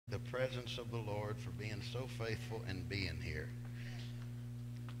the presence of the Lord, for being so faithful and being here.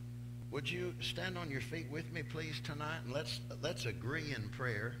 Would you stand on your feet with me, please, tonight, and let's agree in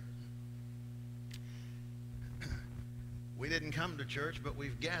prayer. We didn't come to church, but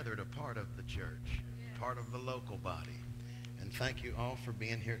we've gathered a part of the church, part of the local body. And thank you all for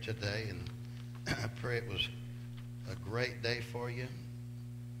being here today, and I pray it was a great day for you.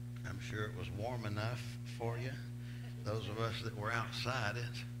 I'm sure it was warm enough for you. Those of us that were outside,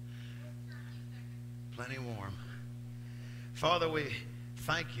 it's plenty warm. Father, we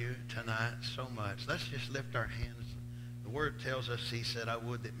thank you tonight so much. Let's just lift our hands. The Word tells us, he said, I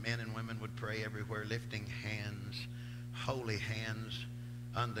would that men and women would pray everywhere, lifting hands, holy hands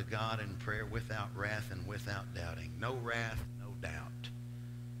unto God in prayer without wrath and without doubting. No wrath, no doubt.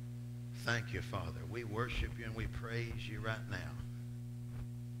 Thank you, Father. We worship you and we praise you right now.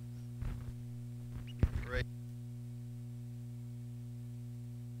 Praise.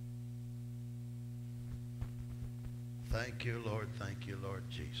 Thank you, Lord. Thank you, Lord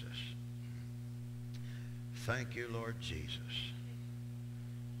Jesus. Thank you, Lord Jesus.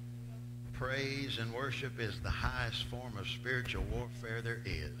 Praise and worship is the highest form of spiritual warfare there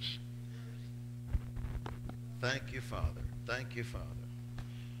is. Thank you, Father. Thank you, Father.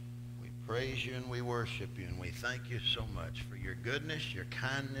 We praise you and we worship you, and we thank you so much for your goodness, your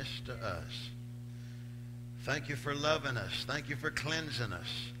kindness to us. Thank you for loving us. Thank you for cleansing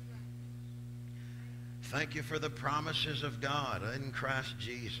us. Thank you for the promises of God in Christ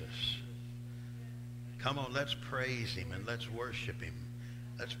Jesus. Come on, let's praise him and let's worship him.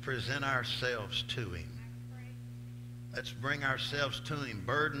 Let's present ourselves to him. Let's bring ourselves to him,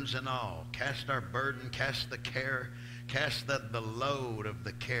 burdens and all. Cast our burden, cast the care, cast the load of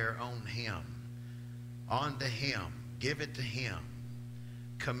the care on him. Onto him. Give it to him.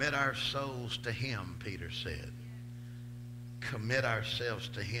 Commit our souls to him, Peter said. Commit ourselves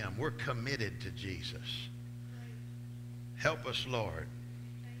to him. We're committed to Jesus. Help us, Lord.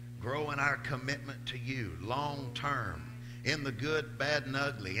 Grow in our commitment to you long term, in the good, bad, and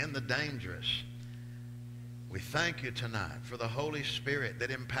ugly, in the dangerous. We thank you tonight for the Holy Spirit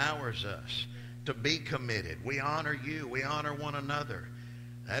that empowers us to be committed. We honor you. We honor one another.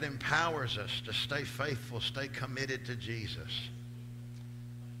 That empowers us to stay faithful, stay committed to Jesus.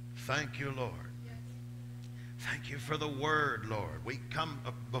 Thank you, Lord. Thank you for the word, Lord. We come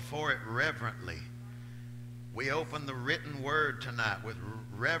before it reverently. We open the written word tonight with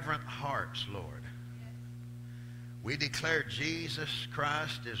reverent hearts, Lord. We declare Jesus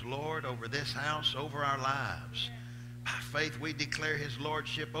Christ is Lord over this house, over our lives. By faith, we declare his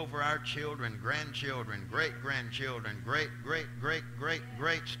lordship over our children, grandchildren, great-grandchildren,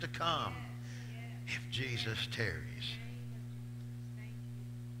 greats to come, if Jesus tarries.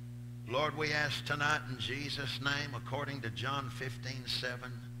 Lord, we ask tonight in Jesus' name, according to John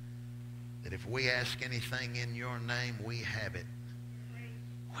 15:7, that if we ask anything in your name, we have it.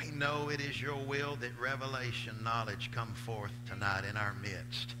 We know it is your will that revelation knowledge come forth tonight in our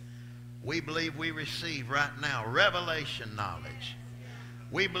midst. We believe we receive right now revelation knowledge.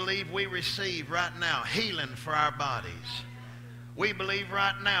 We believe we receive right now healing for our bodies. We believe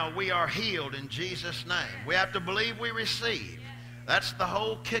right now we are healed in Jesus' name. We have to believe we receive. That's the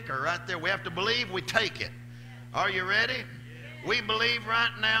whole kicker right there. We have to believe we take it. Are you ready? We believe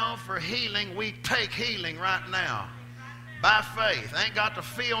right now for healing. We take healing right now. By faith. I ain't got to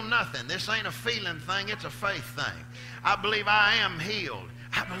feel nothing. This ain't a feeling thing. It's a faith thing. I believe I am healed.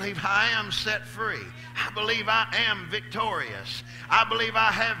 I believe I am set free. I believe I am victorious. I believe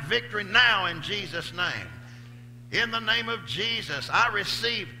I have victory now in Jesus' name. In the name of Jesus, I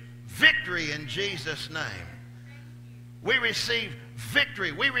receive victory in Jesus' name. We receive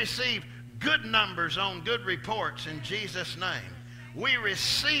victory. We receive good numbers on good reports in Jesus' name. We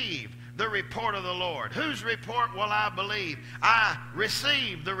receive the report of the Lord. Whose report will I believe? I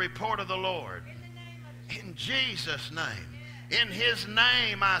receive the report of the Lord. In Jesus' name. In his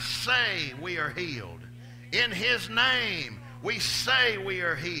name I say we are healed. In his name we say we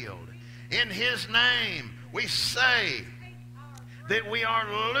are healed. In his name we say that we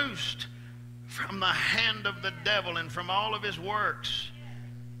are loosed from the hand of the devil and from all of his works.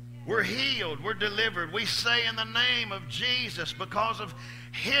 We're healed. We're delivered. We say in the name of Jesus, because of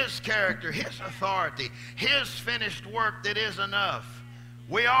his character, his authority, his finished work that is enough.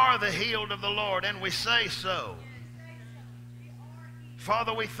 We are the healed of the Lord, and we say so.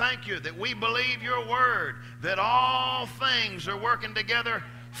 Father, we thank you that we believe your word, that all things are working together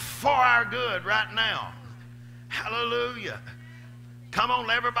for our good right now. Hallelujah. Come on,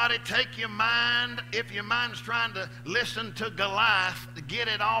 everybody, take your mind. If your mind's trying to listen to Goliath, get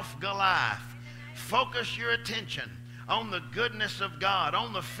it off Goliath. Focus your attention on the goodness of God,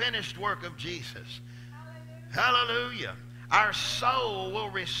 on the finished work of Jesus. Hallelujah. Our soul will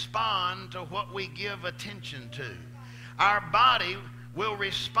respond to what we give attention to. Our body will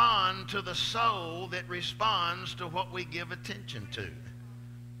respond to the soul that responds to what we give attention to.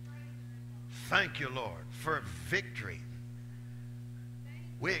 Thank you, Lord, for victory.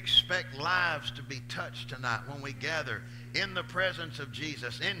 We expect lives to be touched tonight when we gather in the presence of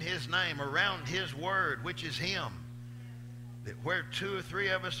Jesus, in his name, around his word, which is him. That where 2 or 3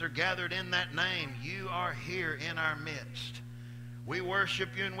 of us are gathered in that name, you are here in our midst. We worship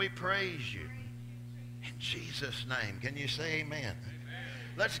you and we praise you. In Jesus' name. Can you say amen? Amen.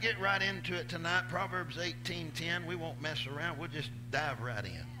 Let's get right into it tonight. Proverbs 18:10. We won't mess around. We'll just dive right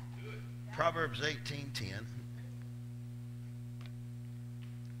in. Proverbs 18:10.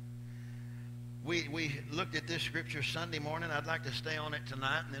 We looked at this scripture Sunday morning. I'd like to stay on it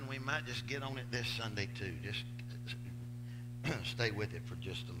tonight, and then we might just get on it this Sunday too. Just stay with it for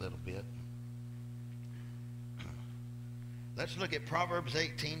just a little bit. Let's look at Proverbs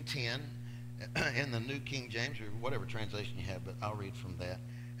 18:10 in the New King James, or whatever translation you have, but I'll read from that.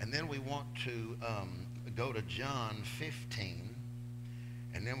 And then we want to go to John 15,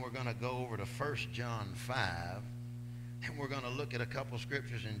 and then we're going to go over to 1 John 5. And we're going to look at a couple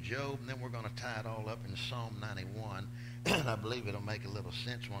scriptures in Job, and then we're going to tie it all up in Psalm 91. And I believe it'll make a little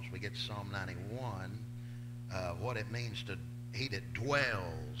sense once we get to Psalm 91, what it means to he that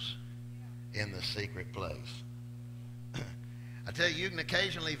dwells in the secret place. I tell you, you can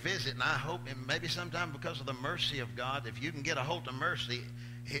occasionally visit, and I hope, and maybe sometime because of the mercy of God, if you can get a hold of mercy,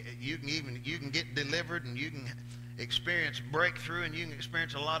 you can get delivered, and you can experience breakthrough, and you can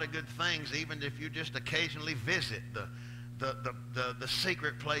experience a lot of good things, even if you just occasionally visit the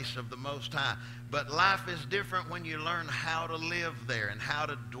secret place of the Most High. But life is different when you learn how to live there and how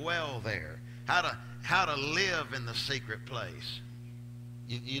to dwell there, how to live in the secret place.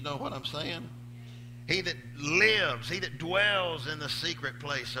 You know what I'm saying? He that lives, he that dwells in the secret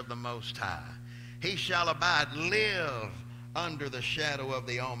place of the Most High, he shall abide, live under the shadow of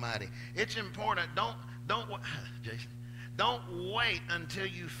the Almighty. It's important. Don't wait until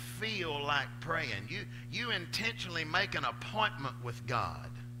you feel like praying. You intentionally make an appointment with God.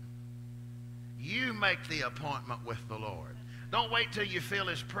 You make the appointment with the Lord. Don't wait till you feel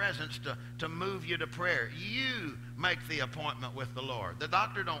his presence to move you to prayer. You make the appointment with the Lord. The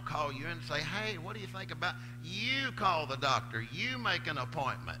doctor don't call you and say, hey, what do you think about? You call the doctor. You make an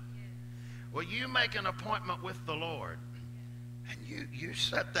appointment. Well, you make an appointment with the Lord. And you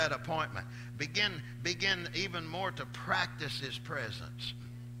set that appointment. Begin even more to practice his presence.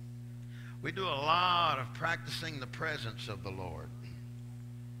 We do a lot of practicing the presence of the Lord.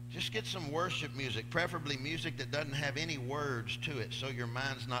 Just get some worship music, preferably music that doesn't have any words to it, so your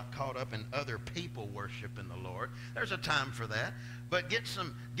mind's not caught up in other people worshiping the Lord. There's a time for that. But get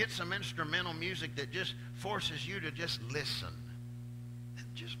some instrumental music that just forces you to just listen. And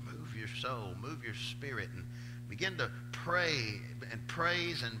just move your soul, move your spirit, and begin to pray and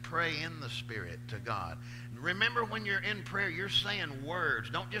praise and pray in the Spirit to God. Remember, when you're in prayer, you're saying words.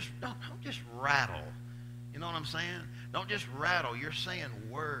 Don't just rattle. You know what I'm saying? Don't just rattle. You're saying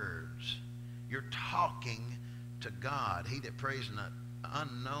words. You're talking to God. He that prays in an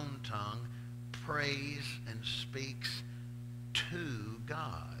unknown tongue prays and speaks to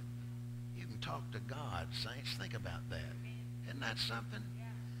God. You can talk to God, saints. Think about that. Isn't that something?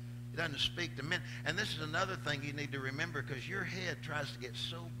 He doesn't speak to men. And this is another thing you need to remember, because your head tries to get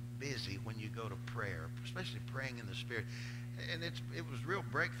so busy when you go to prayer, especially praying in the Spirit. And it was real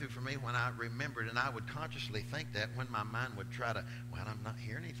breakthrough for me when I remembered, and I would consciously think that when my mind would try to, well, I'm not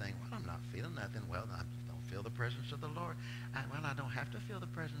hearing anything. Well, I'm not feeling nothing. Well, I don't feel the presence of the Lord. I don't have to feel the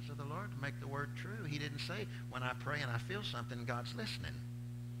presence of the Lord to make the word true. He didn't say when I pray and I feel something, God's listening.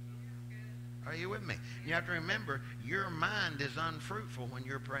 Are you with me? You have to remember, your mind is unfruitful when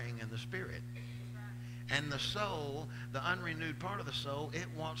you're praying in the Spirit. And the soul, the unrenewed part of the soul, it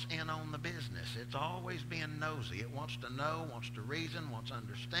wants in on the business. It's always being nosy. It wants to know, wants to reason, wants to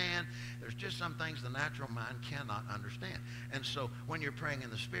understand. There's just some things the natural mind cannot understand. And so when you're praying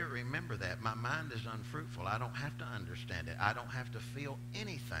in the Spirit, remember that. My mind is unfruitful. I don't have to understand it. I don't have to feel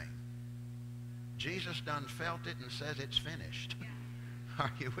anything. Jesus done felt it and says it's finished.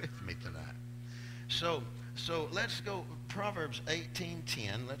 Are you with me tonight? So let's go Proverbs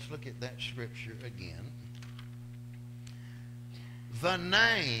 18:10. Let's look at that scripture again. The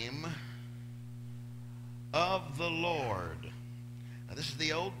name of the Lord. Now this is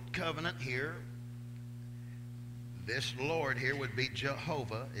the old covenant here. This Lord here would be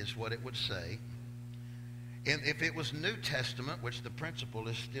Jehovah, is what it would say. And if it was New Testament, which the principle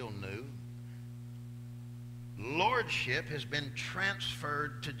is still new, Lordship has been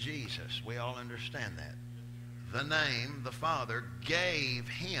transferred to Jesus. We all understand that. The name, the Father gave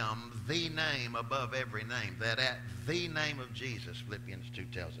him the name above every name, that at the name of Jesus, Philippians 2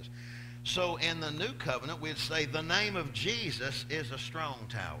 tells us. So in the new covenant, we'd say the name of Jesus is a strong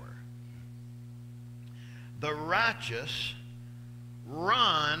tower. The righteous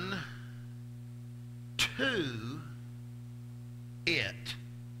run to it.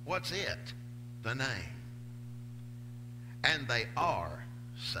 What's it? The name. And they are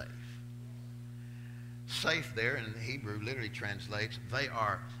safe. Safe there in Hebrew literally translates, they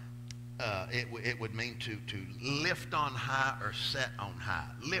are, it would mean to lift on high or set on high.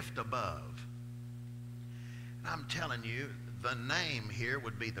 Lift above. And I'm telling you, the name here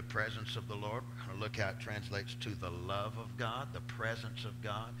would be the presence of the Lord. Look how it translates to the love of God, the presence of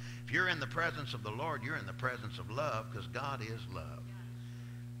God. If you're in the presence of the Lord, you're in the presence of love because God is love.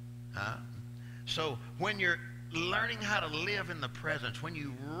 So when you're learning how to live in the presence, when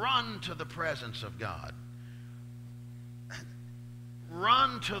you run to the presence of God,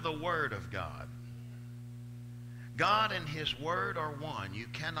 run to the Word of God. God and His Word are one. You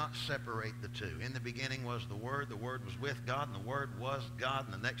cannot separate the two. In the beginning was the Word was with God, and the Word was God.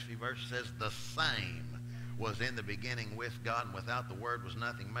 And the next few verses says, the same was in the beginning with God, and without the Word was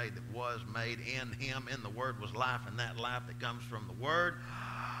nothing made that was made. In Him, in the Word was life, and that life that comes from the Word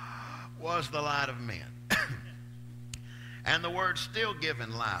was the light of men. And the Word's still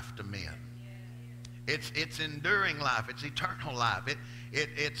giving life to men. It's enduring life. It's eternal life.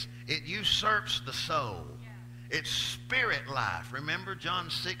 It usurps the soul. It's spirit life. Remember John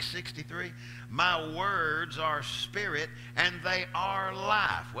 6:63? My words are spirit and they are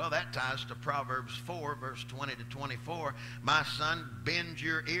life. Well, that ties to Proverbs 4, verse 20 to 24. My son, bend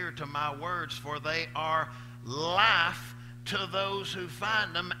your ear to my words, for they are life to those who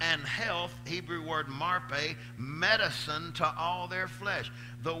find them, and health, Hebrew word marpe, medicine to all their flesh.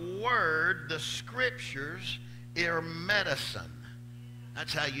 The Word, the Scriptures, are medicine.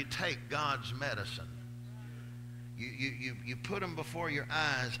 That's how you take God's medicine. You put them before your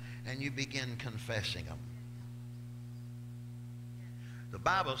eyes and you begin confessing them. The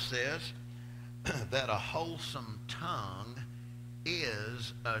Bible says that a wholesome tongue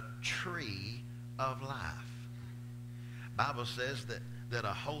is a tree of life. The Bible says that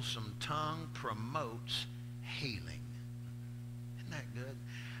a wholesome tongue promotes healing. Isn't that good?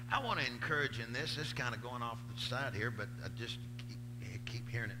 I want to encourage in this. This is kind of going off the side here, but I just keep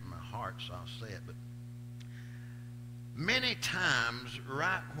hearing it in my heart, so I'll say it. But many times,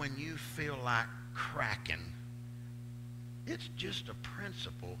 right when you feel like cracking, it's just a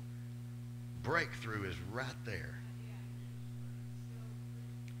principle. Breakthrough is right there.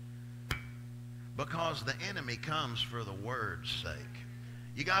 Because the enemy comes for the word's sake.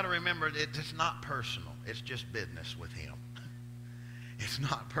 You got to remember, it's not personal. It's just business with him. It's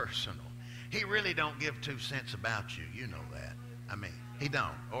not personal. He really don't give 2 cents about you. You know that. I mean, he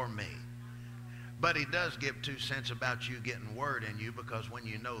don't, or me. But he does give 2 cents about you getting word in you, because when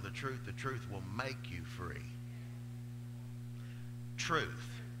you know the truth will make you free. Truth.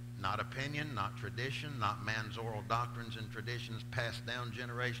 Not opinion, not tradition, not man's oral doctrines and traditions passed down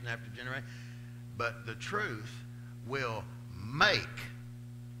generation after generation. But the truth will make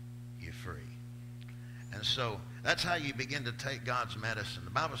you free. And so that's how you begin to take God's medicine.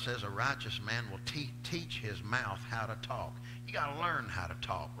 The Bible says a righteous man will teach his mouth how to talk. You got to learn how to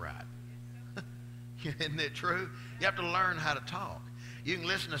talk right. Isn't it true? You have to learn how to talk. You can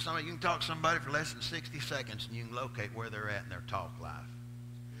listen to somebody, you can talk to somebody for less than 60 seconds and you can locate where they're at in their talk life.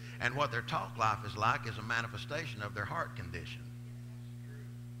 And what their talk life is like is a manifestation of their heart condition.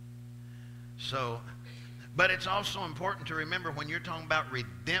 So, but it's also important to remember when you're talking about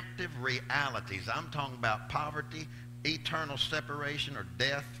redemptive realities, I'm talking about poverty, eternal separation or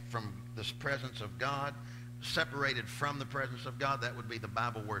death from the presence of God, separated from the presence of God. That would be the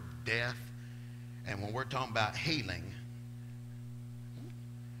Bible word death. And when we're talking about healing,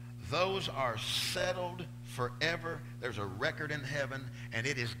 those are settled forever. There's a record in heaven, and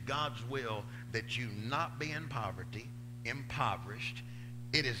it is God's will that you not be in poverty, impoverished.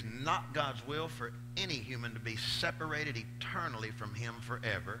 It is not God's will for any human to be separated eternally from Him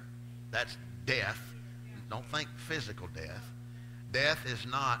forever. That's death. Don't think physical death. Death is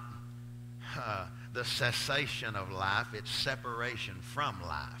not the cessation of life. It's separation from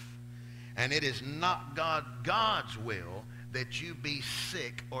life. And it is not God's will that you be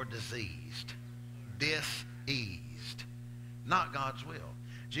sick or diseased, diseased. Not God's will.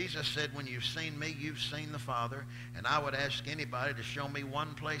 Jesus said, when you've seen me, you've seen the Father. And I would ask anybody to show me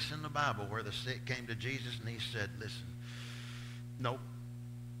one place in the Bible where the sick came to Jesus and he said, listen, nope,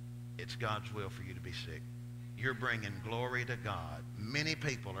 it's God's will for you to be sick. you're bringing glory to God. Many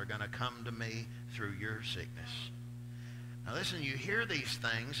people are going to come to me through your sickness. Now listen, you hear these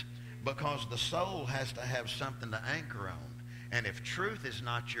things because the soul has to have something to anchor on. And if truth is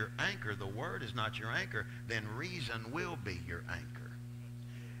not your anchor, the word is not your anchor, then reason will be your anchor.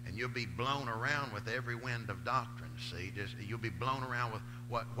 And you'll be blown around with every wind of doctrine, see? You'll be blown around with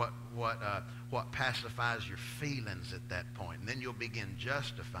what pacifies your feelings at that point. And then you'll begin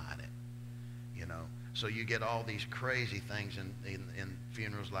justifying it, you know. So you get all these crazy things in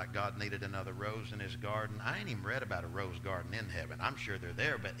funerals, like God needed another rose in his garden. I ain't even read about a rose garden in heaven. I'm sure they're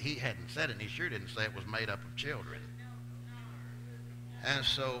there, but he hadn't said it, and he sure didn't say it was made up of children. And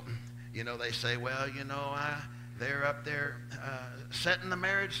so, you know, they say, well, you know, they're up there setting the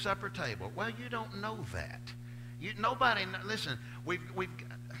marriage supper table. Well, you don't know that. Nobody, listen,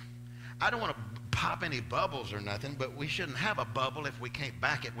 I don't want to pop any bubbles or nothing, but we shouldn't have a bubble if we can't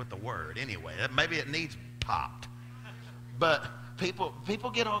back it with the word anyway. Maybe it needs popped. But people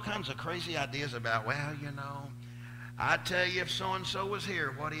get all kinds of crazy ideas about, well, you know, I tell you, if so-and-so was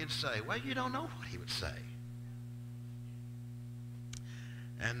here, what he'd say. Well, you don't know what he would say.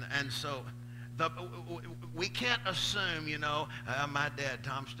 And so we can't assume, you know, my dad,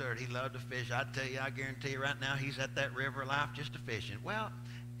 Tom Studdard, he loved to fish. I tell you, I guarantee you right now, he's at that river of life just a fishing. Well,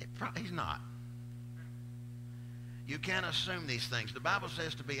 he's not. You can't assume these things. The Bible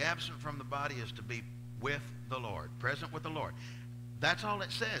says to be absent from the body is to be with the Lord, present with the Lord. That's all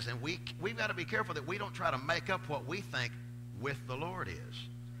it says. And we've got to be careful that we don't try to make up what we think with the Lord is.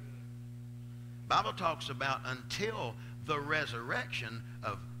 The Bible talks about until the resurrection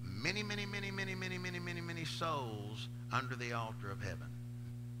of many, many, many, many, many, many, many, many souls under the altar of heaven.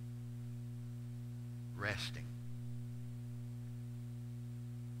 Resting.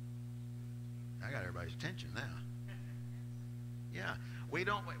 I got everybody's attention now. Yeah,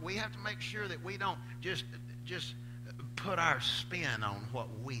 we have to make sure that we don't just put our spin on what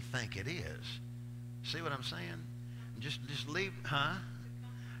we think it is. See what I'm saying? Just leave,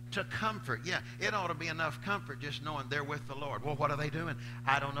 to comfort. Yeah, it ought to be enough comfort just knowing they're with the Lord. Well, what are they doing?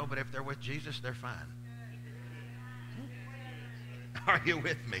 I don't know, but if they're with Jesus, they're fine. Are you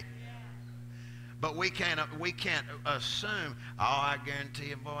with me? But we can't assume, oh, I guarantee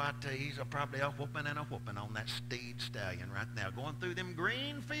you, boy, I tell you, he's probably a whooping and a whooping on that steed stallion right now, going through them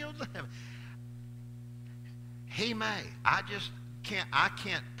green fields of heaven. He may. I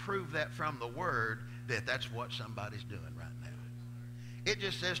can't prove that from the Word that that's what somebody's doing right now. It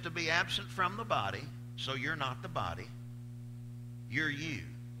just says to be absent from the body, so you're not the body. You're you.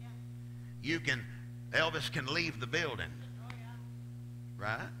 Elvis can leave the building,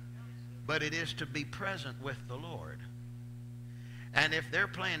 right? But it is to be present with the Lord. And if they're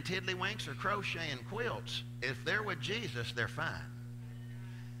playing tiddlywinks or crocheting quilts, if they're with Jesus, they're fine.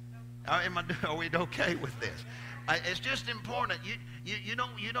 Are we okay with this? It's just important.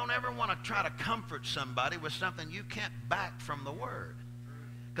 You don't ever want to try to comfort somebody with something you can't back from the Word.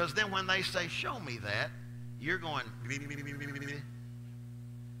 Because then when they say, show me that, you're going,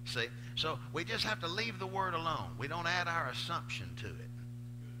 see? So we just have to leave the Word alone. We don't add our assumption to it.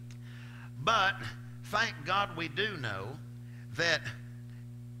 But thank God we do know that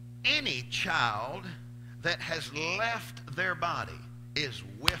any child that has left their body is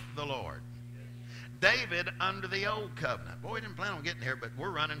with the Lord. David under the old covenant. Boy, we didn't plan on getting here, but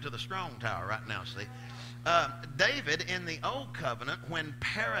we're running to the strong tower right now, see. David in the old covenant, when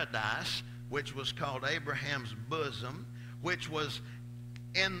paradise, which was called Abraham's bosom, which was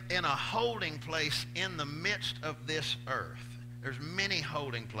in a holding place in the midst of this earth. There's many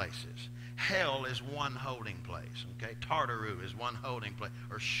holding places. Hell is one holding place, okay? Tartaru is one holding place,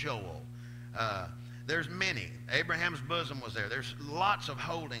 or Sheol. There's many. Abraham's bosom was there. There's lots of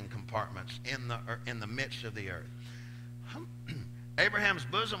holding compartments in the midst of the earth. Abraham's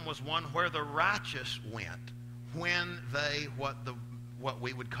bosom was one where the righteous went when they, what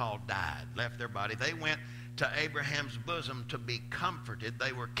we would call died, left their body. They went to Abraham's bosom to be comforted.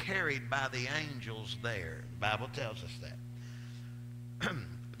 They were carried by the angels there. The Bible tells us that.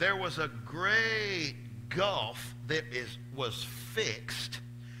 There was a great gulf that was fixed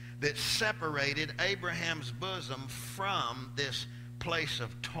that separated Abraham's bosom from this place of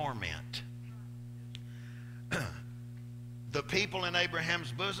torment. The people in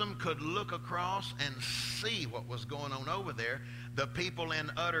Abraham's bosom could look across and see what was going on over there. The people in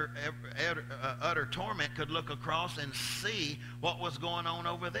utter torment could look across and see what was going on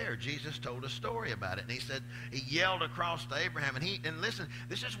over there. Jesus told a story about it. And he yelled across to Abraham. And listen,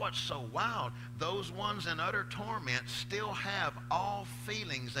 this is what's so wild. Those ones in utter torment still have all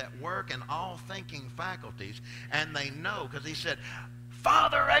feelings at work and all thinking faculties. And they know, because he said,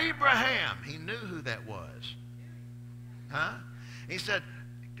 Father Abraham. He knew who that was. Huh? He said,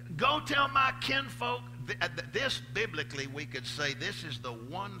 go tell my kinfolk. This, biblically, we could say this is the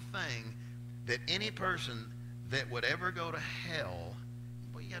one thing that any person that would ever go to hell,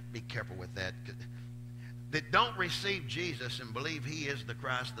 well, you have to be careful with that, that don't receive Jesus and believe he is the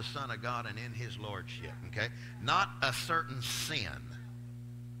Christ, the Son of God, and in his lordship, okay? Not a certain sin.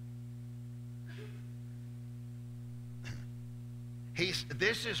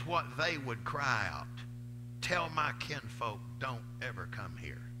 This is what they would cry out. Tell my kinfolk, don't ever come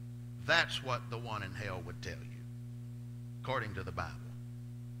here. That's what the one in hell would tell you, according to the Bible.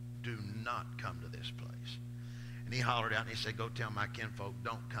 Do not come to this place. And he hollered out and he said, go tell my kinfolk,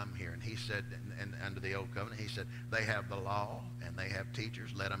 don't come here. And he said, and under the old covenant, he said, they have the law and they have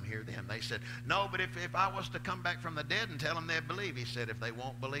teachers, let them hear them. They said, no, but if I was to come back from the dead and tell them they'd believe, he said, if they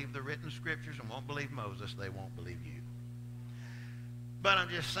won't believe the written scriptures and won't believe Moses, they won't believe you. But I'm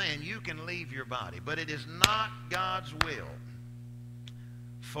just saying, you can leave your body, but it is not God's will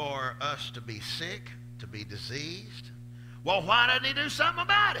for us to be sick, to be diseased. Well, why doesn't he do something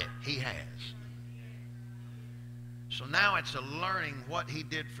about it? He has. So now it's a learning what he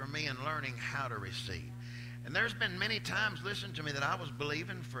did for me and learning how to receive. And there's been many times, listen to me, that I was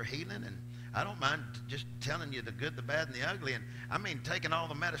believing for healing, and I don't mind just telling you the good, the bad, and the ugly. And I mean, taking all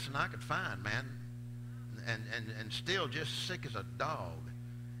the medicine I could find, man, and still just sick as a dog.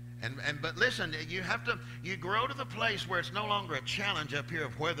 But listen, you grow to the place where it's no longer a challenge up here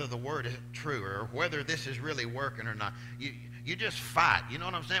of whether the word is true or whether this is really working or not. You just fight. You know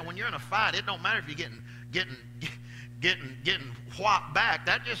what I'm saying? When you're in a fight, it don't matter if you're getting whopped back.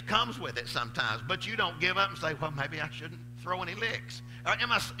 That just comes with it sometimes. But you don't give up and say, well, maybe I shouldn't throw any licks.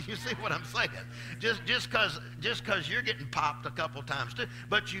 You see what I'm saying? Just because you're getting popped a couple times too,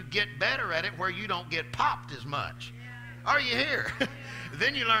 but you get better at it where you don't get popped as much. Are you here?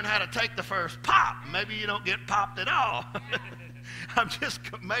 Then you learn how to take the first pop. Maybe you don't get popped at all. I'm just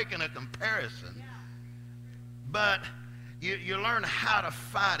making a comparison. But you learn how to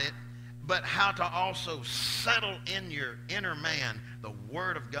fight it, but how to also settle in your inner man. The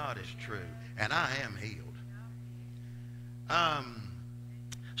Word of God is true, and I am healed.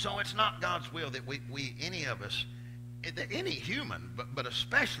 So it's not God's will that we any of us, any human, but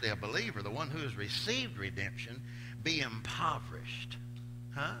especially a believer, the one who has received redemption, be impoverished.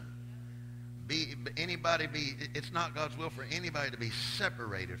 Huh? It's not God's will for anybody to be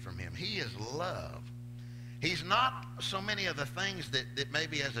separated from him. He is love. He's not so many of the things that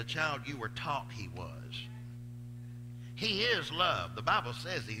maybe as a child you were taught he was. He is love. The Bible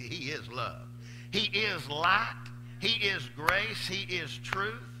says he is love. He is light. He is grace. He is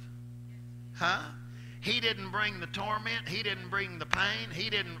truth. Huh? He didn't bring the torment. He didn't bring the pain. He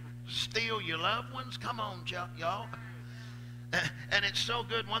didn't steal your loved ones. Come on, y'all. And it's so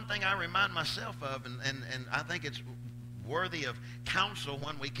good. One thing I remind myself of, and I think it's worthy of counsel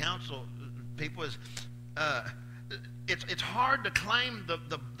when we counsel people, is it's hard to claim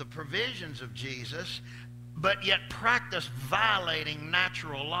the provisions of Jesus, but yet practice violating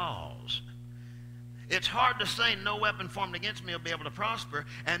natural laws. It's hard to say no weapon formed against me will be able to prosper,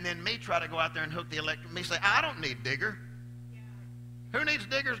 and then me try to go out there and hook the electric. Me say, I don't need digger. Who needs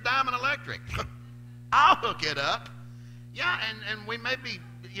digger's diamond electric? I'll hook it up. Yeah, and we may be,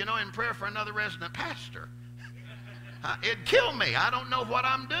 in prayer for another resident pastor. It'd kill me. I don't know what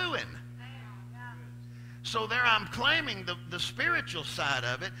I'm doing. So there I'm claiming the spiritual side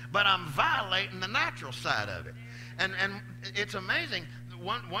of it, but I'm violating the natural side of it. And it's amazing.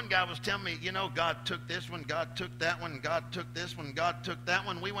 One guy was telling me, God took this one, God took that one, God took this one, God took that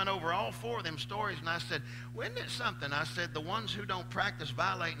one. We went over all four of them stories, and I said, well, isn't it something? I said, the ones who don't practice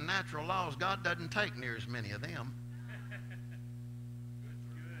violating natural laws, God doesn't take near as many of them.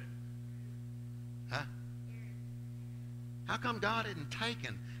 Huh? How come God isn't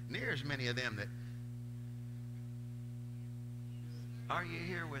taking near as many of them that... Are you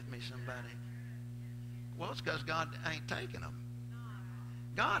here with me, somebody? Well, it's because God ain't taking them.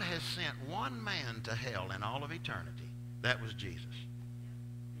 God has sent one man to hell in all of eternity. That was Jesus.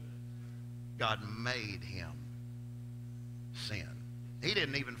 God made him sin. He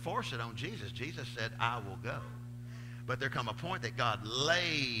didn't even force it on Jesus. Jesus said, I will go. But there come a point that God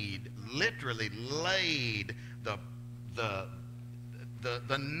literally laid the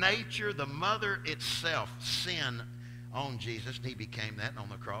nature, the mother itself, sin on Jesus, and he became that. And on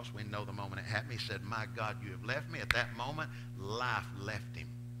the cross, we know the moment it happened. He said, my God, you have left me. At that moment, life left him.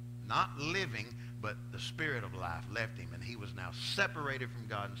 Not living, but the spirit of life left him. And he was now separated from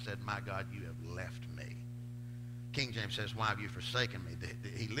God and said, my God, you have left me. King James says, why have you forsaken me?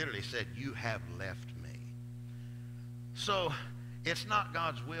 He literally said, you have left me. So it's not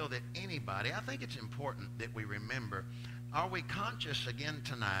God's will that anybody, I think it's important that we remember, Are we conscious again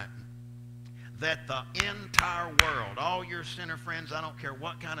tonight that the entire world, all your sinner friends, I don't care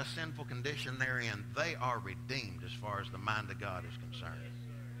what kind of sinful condition they're in, they are redeemed as far as the mind of God is concerned.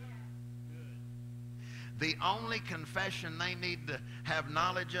 The only confession they need to have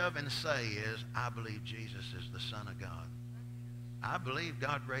knowledge of and say is, I believe Jesus is the Son of God. I believe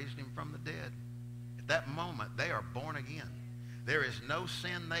God raised him from the dead. At that moment, they are born again. There is no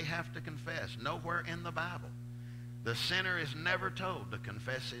sin they have to confess. Nowhere in the Bible. The sinner is never told to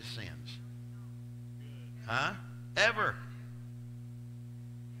confess his sins. Huh? Ever.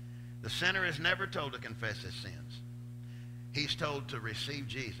 The sinner is never told to confess his sins. He's told to receive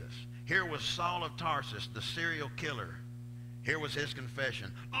Jesus. Here was Saul of Tarsus, the serial killer. Here was his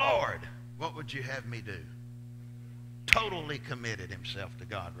confession. Lord, what would you have me do? Totally committed himself to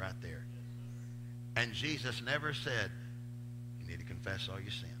God right there. And Jesus never said, you need to confess all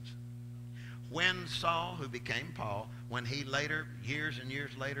your sins. When Saul, who became Paul, when he later, years and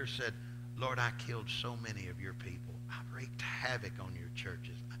years later, said, Lord, I killed so many of your people. I wreaked havoc on your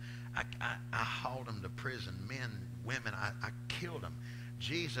churches. I hauled them to prison, men, women. I killed them.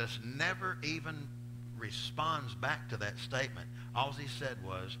 Jesus never even responds back to that statement. All he said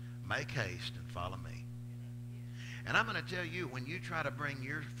was, make haste and follow me. And I'm going to tell you, when you try to bring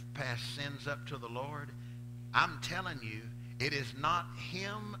your past sins up to the Lord, I'm telling you, it is not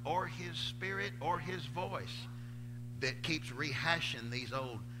him or his spirit or his voice that keeps rehashing these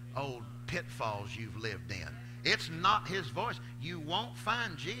old pitfalls you've lived in. It's not his voice. You won't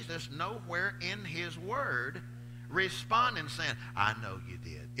find Jesus nowhere in his word responding, saying, I know you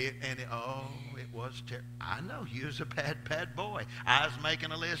did. It was terrible. I know you was a bad boy. I was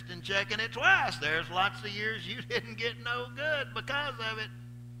making a list and checking it twice. There's lots of years you didn't get no good because of it.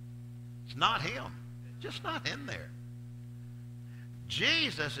 It's not him. Just not in there.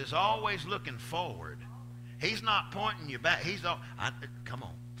 Jesus is always looking forward. He's not pointing you back. He's all, come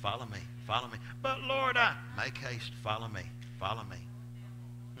on, follow me, follow me. But Lord, make haste, follow me, follow me.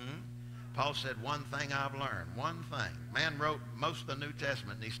 Paul said, one thing I've learned, one thing. Man wrote most of the New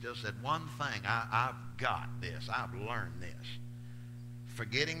Testament, and he still said, one thing, I've got this, I've learned this.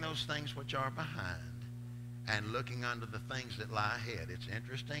 Forgetting those things which are behind and looking unto the things that lie ahead. It's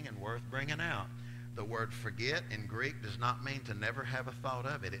interesting and worth bringing out. The word forget in Greek does not mean to never have a thought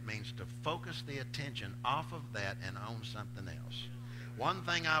of it. It means to focus the attention off of that and on something else. One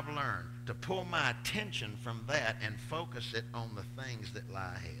thing I've learned, to pull my attention from that and focus it on the things that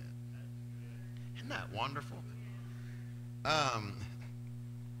lie ahead. Isn't that wonderful? And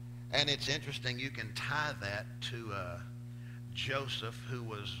it's interesting, you can tie that to Joseph, who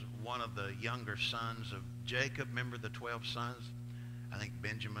was one of the younger sons of Jacob. Remember the 12 sons? I think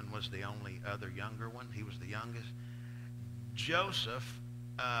Benjamin was the only other younger one. He was the youngest. Joseph,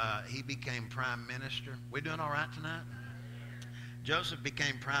 he became prime minister. We doing all right tonight? Joseph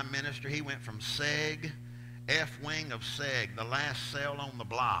became prime minister. He went from Seg, F-wing of Seg, the last cell on the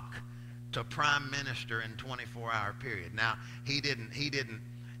block, to prime minister in 24-hour period. Now,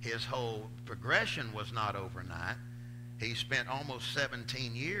 his whole progression was not overnight. He spent almost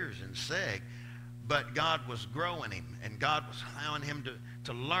 17 years in Seg, but God was growing him, and God was allowing him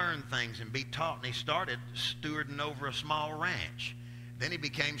to learn things and be taught, and he started stewarding over a small ranch. Then he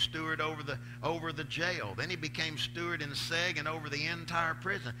became steward over the jail. Then he became steward in Seg and over the entire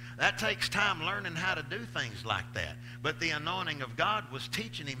prison. That takes time learning how to do things like that. But the anointing of God was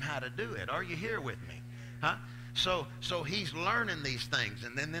teaching him how to do it. Are you here with me? Huh? So he's learning these things,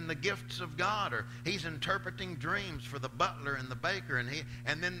 and then the gifts of God, or he's interpreting dreams for the butler and the baker,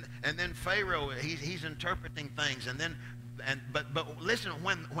 and then Pharaoh, he's interpreting things, but listen,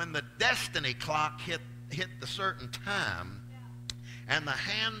 when the destiny clock hit the certain time, and the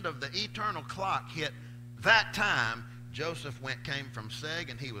hand of the eternal clock hit that time, Joseph came from Seg,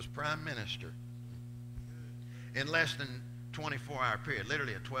 and he was prime minister in less than 24-hour period,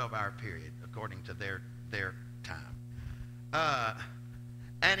 literally a 12-hour period, according to their time.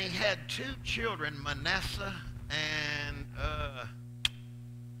 And he had two children, Manasseh and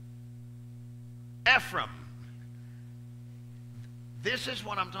Ephraim. This is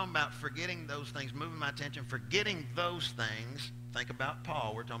what I'm talking about, forgetting those things, moving my attention, forgetting those things. Think about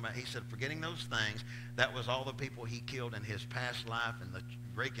Paul. We're talking about, he said, forgetting those things. That was all the people he killed in his past life and the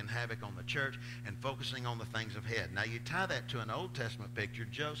wreaking havoc on the church and focusing on the things ahead. Now, you tie that to an Old Testament picture,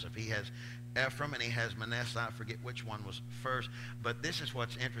 Joseph. He has Ephraim and he has Manasseh. I forget which one was first. But this is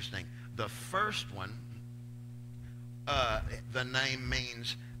what's interesting. The first one, the name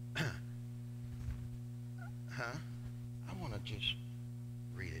means, I want to just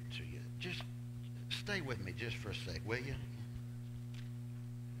read it to you. Just stay with me just for a sec, will you?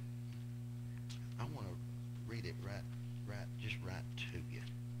 I want to read it just right to you.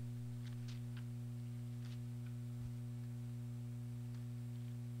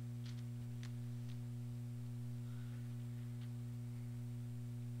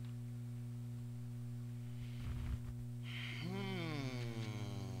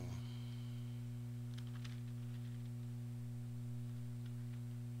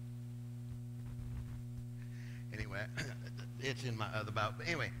 Anyway, it's in my other Bible. But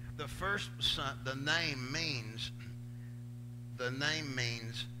anyway, the first son, the name means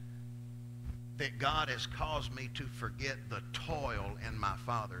that God has caused me to forget the toil in my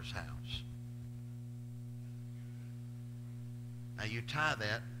Father's house. Now you tie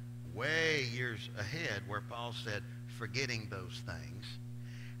that way years ahead where Paul said, forgetting those things.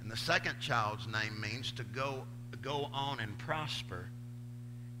 And the second child's name means to go on and prosper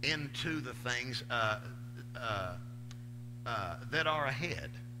into the things that are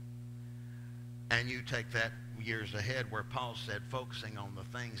ahead. And you take that years ahead where Paul said focusing on the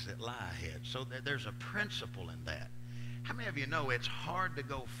things that lie ahead. So there's a principle in that. How many of you know it's hard to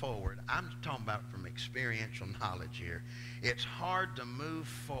go forward? I'm talking about from experiential knowledge here. It's hard to move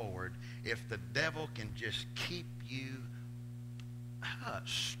forward if the devil can just keep you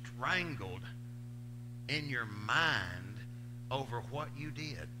strangled in your mind over what you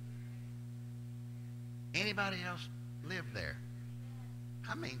did. Anybody else live there?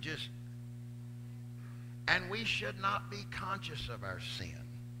 I mean, just, and we should not be conscious of our sin.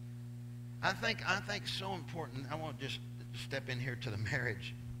 I think so important. I want to just step in here to the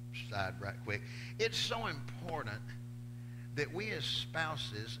marriage side right quick. It's so important that we as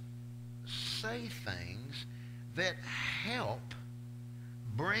spouses say things that help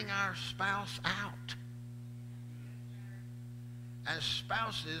bring our spouse out. As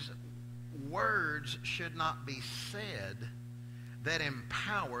spouses, words should not be said that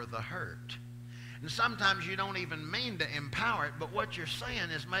empower the hurt. And sometimes you don't even mean to empower it, but what you're saying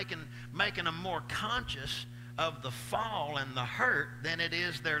is making them more conscious of the fall and the hurt than it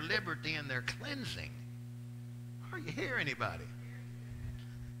is their liberty and their cleansing. Are you here, anybody?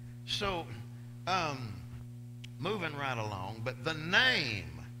 So, moving right along, but the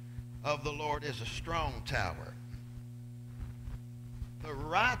name of the Lord is a strong tower. The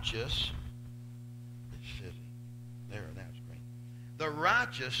righteous, there, that's great. The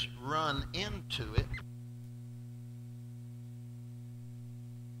righteous run into it.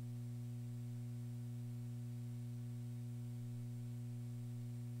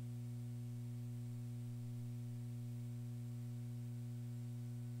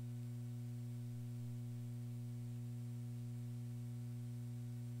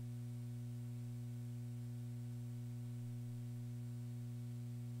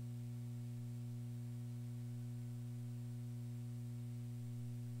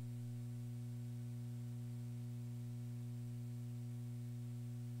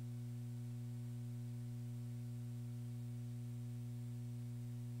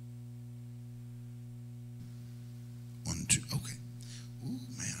 Okay. Ooh,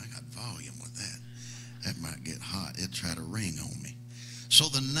 man, I got volume with that. That might get hot. It'll try to ring on me. So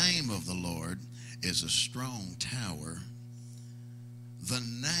the name of the Lord is a strong tower. The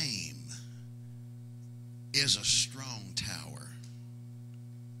name is a strong tower.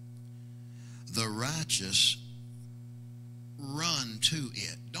 The righteous run to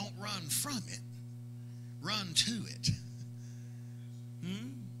it. Don't run from it. Run to it.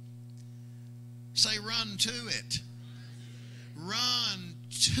 Say, run to it. Run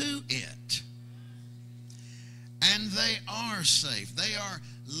to it. And they are safe. They are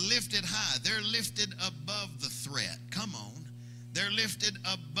lifted high. They're lifted above the threat. Come on. They're lifted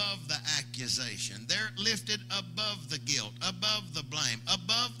above the accusation. They're lifted above the guilt, above the blame,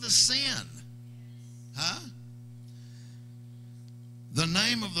 above the sin. Huh? The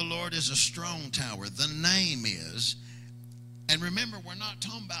name of the Lord is a strong tower. The name is, and remember, we're not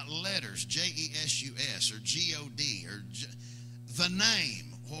talking about letters, J-E-S-U-S or G-O-D or the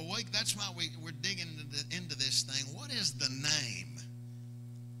name. Well, wait, that's why we're digging into this thing. What is the name?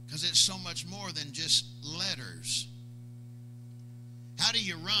 Because it's so much more than just letters. How do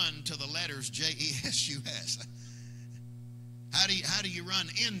you run to the letters J-E-S-U-S? How do you run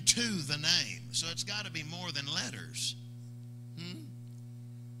into the name? So it's got to be more than letters.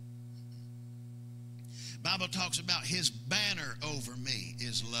 Bible talks about his banner over me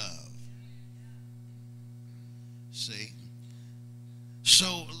is love. See?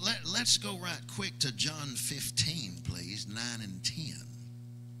 So let's go right quick to John 15, please, 9 and 10.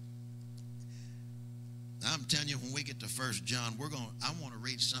 I'm telling you, when we get to 1 John, I want to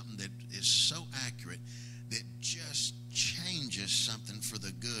read something that is so accurate that just changes something for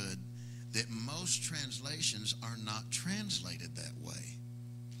the good that most translations are not translated that way.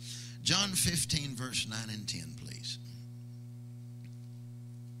 John 15, verse 9 and 10, please.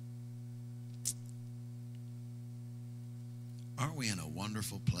 Aren't we in a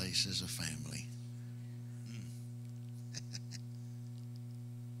wonderful place as a family?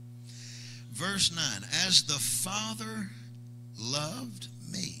 Verse 9, as the Father loved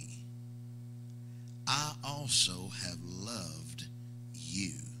me, I also have loved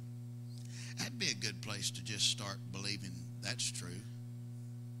you. That'd be a good place to just start believing that's true.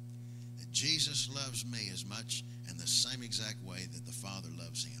 That Jesus loves me as much and the same exact way that the Father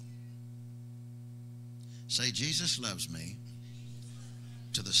loves him. Say, Jesus loves me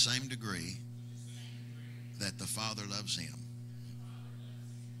to the same degree that the Father loves him.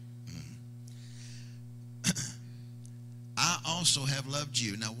 I also have loved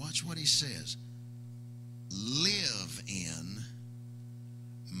you. Now watch what he says. Live in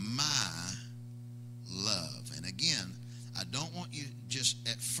my love. And again, I don't want you just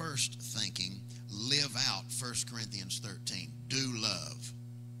at first thinking, live out 1 Corinthians 13. Do love.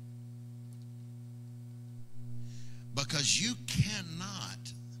 Because you cannot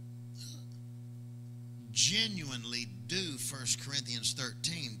genuinely do 1 Corinthians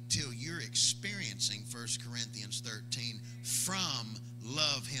 13 till you're experiencing 1 Corinthians 13 from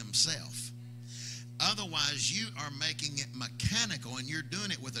love himself. Otherwise, you are making it mechanical and you're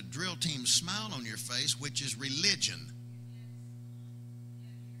doing it with a drill team smile on your face, which is religion.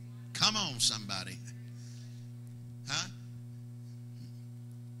 Come on, somebody. Huh?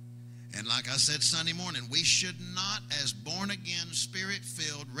 And like I said Sunday morning, we should not, as born-again,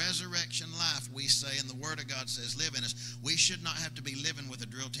 spirit-filled, resurrection life, we say, and the Word of God says, live in us, we should not have to be living with a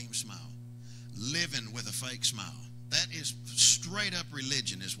drill team smile. Living with a fake smile. That is straight-up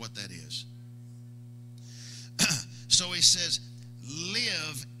religion is what that is. So he says,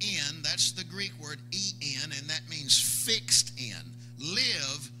 live in, that's the Greek word en, and that means fixed in.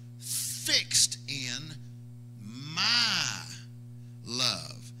 Live fixed in my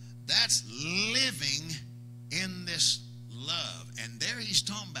love. That's living in this love. And there he's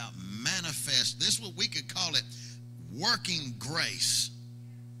talking about manifest. This is what we could call it working grace.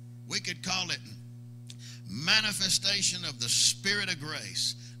 We could call it manifestation of the Spirit of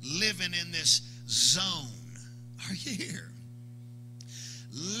grace. Living in this zone. Are you here?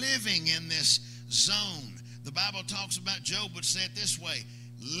 Living in this zone. The Bible talks about, Job would say it this way,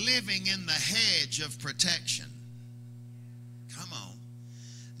 living in the hedge of protection. Come on.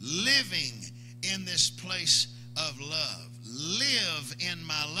 Living in this place of love. Live in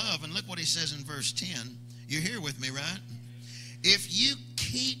my love. And look what he says in verse 10. You're here with me, right? If you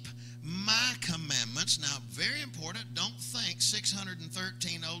keep my commandments. Now, very important, don't think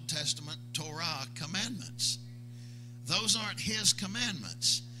 613 Old Testament Torah commandments. Those aren't his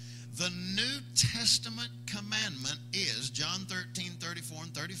commandments. The New Testament commandment is, John 13, 34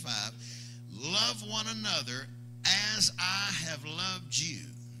 and 35, love one another as I have loved you.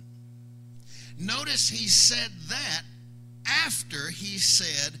 Notice he said that after he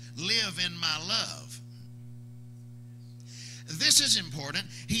said, live in my love. This is important.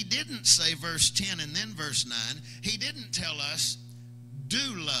 He didn't say verse 10 and then verse 9. He didn't tell us, do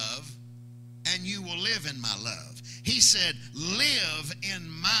love and you will live in my love. He said, live in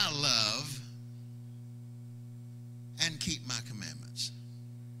my love and keep my commandments.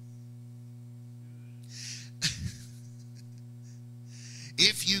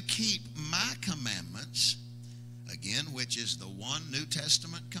 If you keep my commandments, again, which is the one New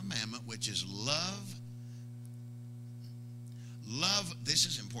Testament commandment, which is love. Love, this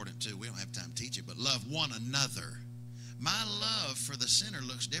is important too. We don't have time to teach it, but love one another. My love for the sinner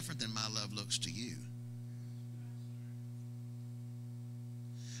looks different than my love looks to you.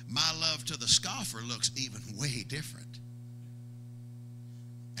 My love to the scoffer looks even way different.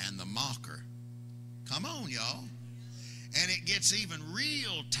 And the mocker. Come on, y'all. And it gets even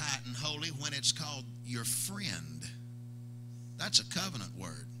real tight and holy when it's called your friend. That's a covenant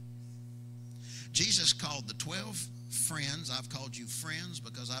word. Jesus called the 12 friends. I've called you friends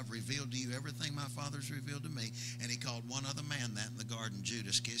because I've revealed to you everything my Father's revealed to me. And he called one other man that in the garden.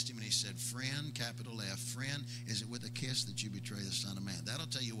 Judas kissed him and he said, friend, capital F, friend, is it with a kiss that you betray the Son of Man? That'll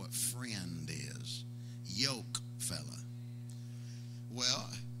tell you what friend is. Yoke fella. Well,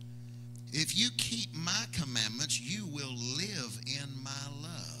 if you keep my commandments, you will live in my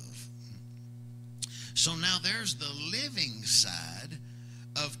love. So now there's the living side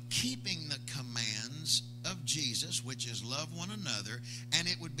of keeping the commands of Jesus, which is love one another, and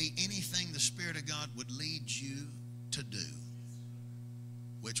it would be anything the Spirit of God would lead you to do,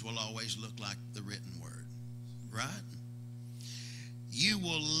 which will always look like the written word, right? You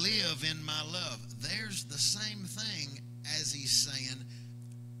will live in my love. There's the same thing as he's saying,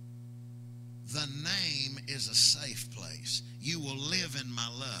 the name is a safe place. You will live in my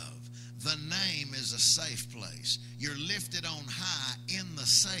love. The name is a safe place. You're lifted on high in the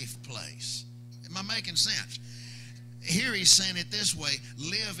safe place. Am I making sense? Here he's saying it this way,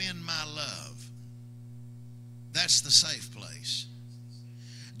 live in my love. That's the safe place.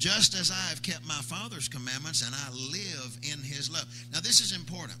 Just as I have kept my Father's commandments and I live in his love. Now this is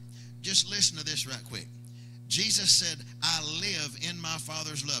important. Just listen to this right quick. Jesus said, I live in my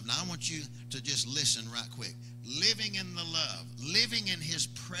Father's love. Now I want you to just listen right quick. Living in the love, living in his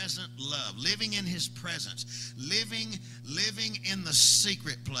present love, living in his presence, living in the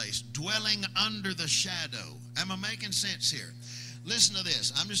secret place, dwelling under the shadow. Am I making sense here? Listen to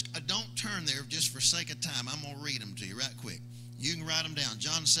this. Don't turn there just for sake of time. I'm going to read them to you right quick. You can write them down.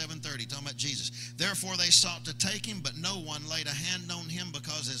 John 7:30, talking about Jesus. Therefore they sought to take him, but no one laid a hand on him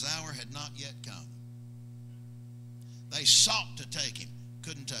because his hour had not yet come. They sought to take him,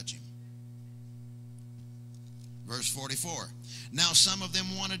 couldn't touch him. Verse 44. Now some of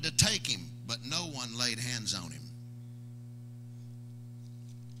them wanted to take him, but no one laid hands on him.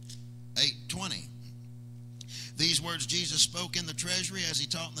 8:20. These words Jesus spoke in the treasury as he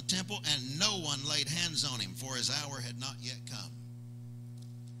taught in the temple, and no one laid hands on him, for his hour had not yet come.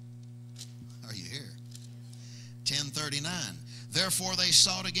 Are you here? 10:39. Therefore they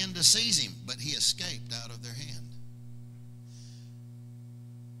sought again to seize him, but he escaped out of their hand.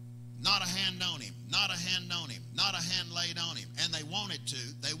 Not a hand on him, not a hand on him, not a hand laid on him. And they wanted to.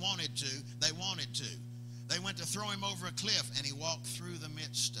 They went to throw him over a cliff, and he walked through the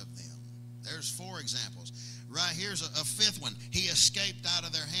midst of them. There's 4 examples. Right here's a 5th one. He escaped out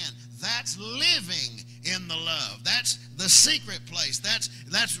of their hand. That's living in the love. That's the secret place. That's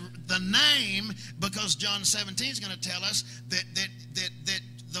the name, because John 17 is going to tell us that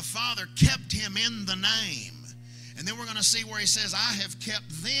the Father kept him in the name. And then we're going to see where he says, I have kept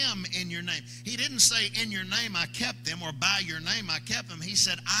them in your name. He didn't say, in your name I kept them, or by your name I kept them. He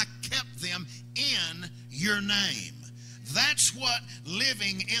said, I kept them in your name. That's what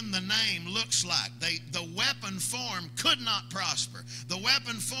living in the name looks like. The weapon formed could not prosper. The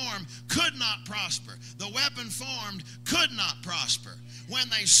weapon formed could not prosper. The weapon formed could not prosper. When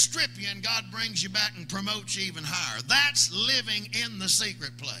they strip you and God brings you back and promotes you even higher, that's living in the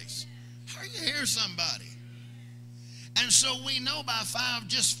secret place. Are you here, somebody? And so we know by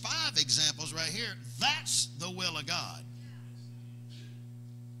just five examples right here, that's the will of God.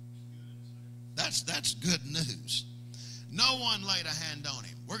 That's good news. No one laid a hand on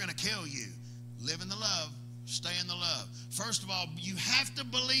him. We're going to kill you. Live in the love. Stay in the love. First of all, you have to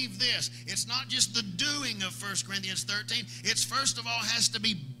believe this. It's not just the doing of 1 Corinthians 13. It's first of all has to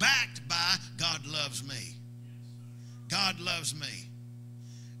be backed by God loves me. God loves me.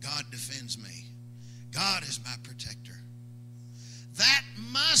 God defends me. God is my protector. That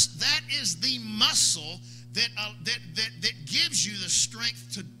is the muscle that gives you the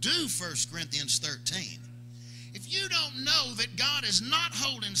strength to do 1 Corinthians 13. If you don't know that God is not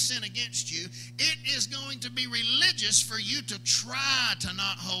holding sin against you, it is going to be religious for you to try to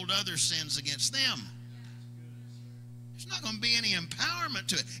not hold other sins against them. There's not going to be any empowerment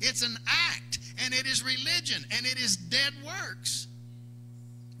to it. It's an act, and it is religion, and it is dead works.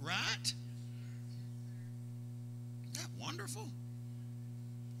 Right? Isn't that wonderful?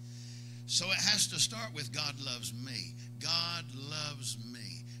 So it has to start with God loves me. God loves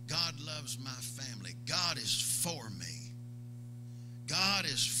me. God loves my family. God is for me. God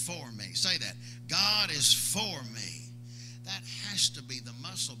is for me. Say that. God is for me. That has to be the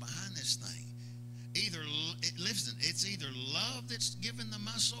muscle behind this thing. Listen, it's either love that's given the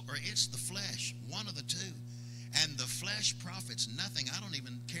muscle or it's the flesh. One of the two. And the flesh profits nothing. I don't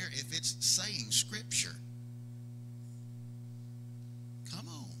even care if it's saying Scripture. Come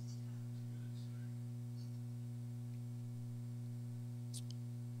on.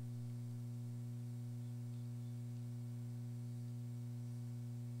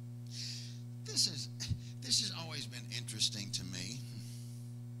 This has always been interesting to me.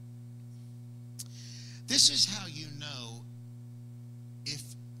 This is how you know if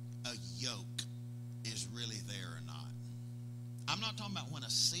a yoke is really there or not. I'm not talking about when a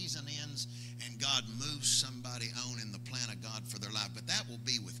season ends and God moves somebody on in the plan of God for their life, but that will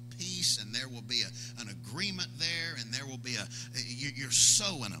be with peace, and there will be an agreement there, and there will be you're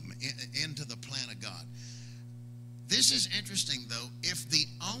sowing them into the plan of God. This is interesting, though. If the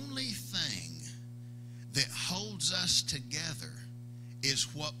only thing that holds us together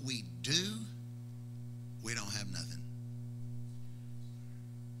is what we do, we don't have nothing.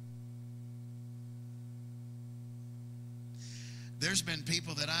 There's been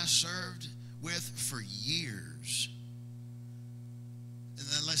people that I served with for years. And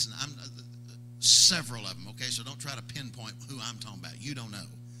then listen, I'm several of them, okay? So don't try to pinpoint who I'm talking about. You don't know.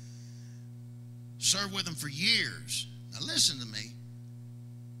 Served with them for years. Now listen to me.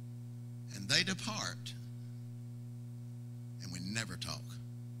 And they depart. And we never talk.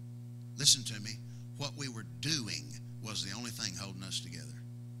 Listen to me. What we were doing was the only thing holding us together.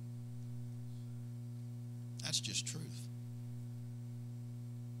 That's just truth.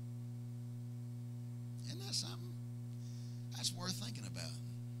 Isn't that something? That's worth thinking about.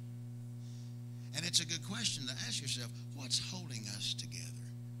 And it's a good question to ask yourself, what's holding us together?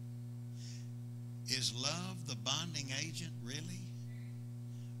 Is love the bonding agent, really?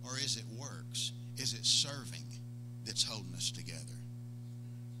 Or is it works? Is it serving that's holding us together?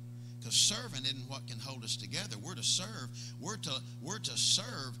 Because serving isn't what can hold us together. We're to serve. We're to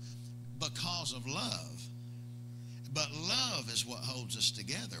serve because of love. But love is what holds us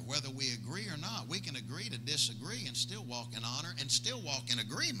together. Whether we agree or not, we can agree to disagree and still walk in honor and still walk in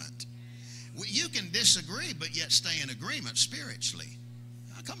agreement. You can disagree, but yet stay in agreement spiritually.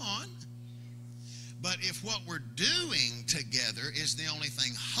 Now, come on. But if what we're doing together is the only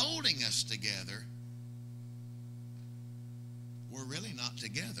thing holding us together, we're really not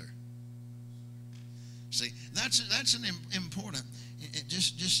together. See, that's an important,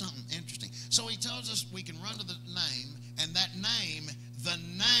 just something interesting. So he tells us we can run to the name, and that name, the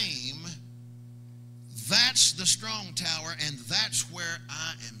name, that's the strong tower, and that's where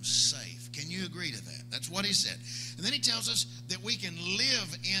I am safe. Can you agree to that? That's what he said. And then he tells us that we can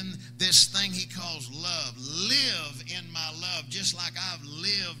live in this thing he calls love. Live in my love, just like I've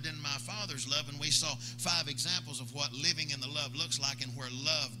lived in my Father's love. And we saw 5 examples of what living in the love looks like and where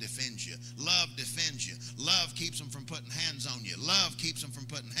love defends you. Love defends you. Love keeps them from putting hands on you. Love keeps them from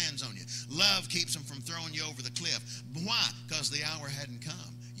putting hands on you. Love keeps them from throwing you over the cliff. Why? Because the hour hadn't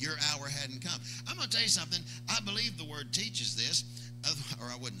come. Your hour hadn't come. I'm going to tell you something. I believe the word teaches this, or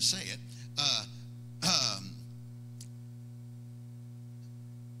I wouldn't say it.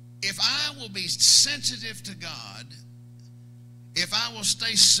 If I will be sensitive to God, if I will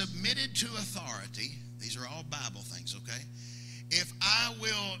stay submitted to authority, these are all Bible things, okay? If I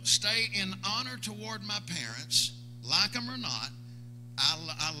will stay in honor toward my parents, like them or not,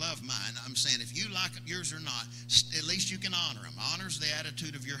 I love mine. I'm saying if you like yours or not, at least you can honor them. Honor's the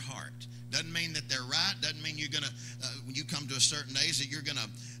attitude of your heart. Doesn't mean that they're right. Doesn't mean you're going to, when you come to a certain age, that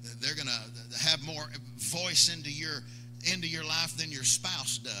they're going to have more voice into your life than your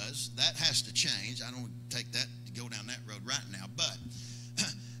spouse does. That has to change. I don't take that to go down that road right now. But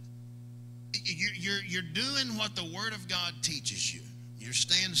you're doing what the Word of God teaches you. You're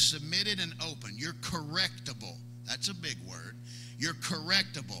staying submitted and open. You're correctable. That's a big word. You're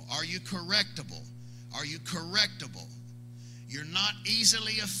correctable. Are you correctable? Are you correctable? You're not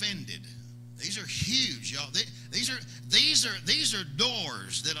easily offended. These are huge, y'all. These are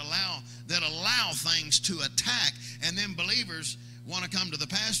doors that allow things to attack, and then believers want to come to the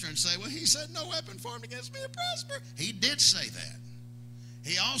pastor and say, "Well, he said no weapon formed against me will prosper." He did say that.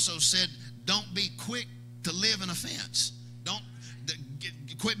 He also said, "Don't be quick to live in offense.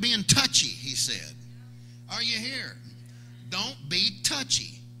 Quit being touchy." He said. Are you here? Don't be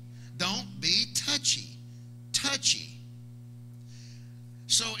touchy. Don't be touchy. Touchy.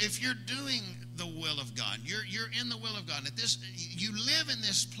 So if you're doing the will of God, you're in the will of God. You live in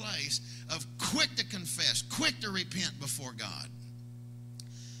this place of quick to confess, quick to repent before God.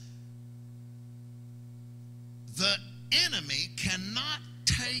 The enemy cannot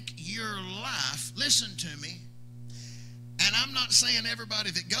take your life. Listen to me. And I'm not saying everybody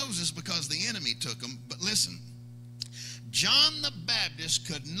that goes is because the enemy took them, but listen. John the Baptist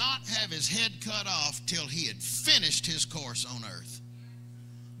could not have his head cut off till he had finished his course on earth.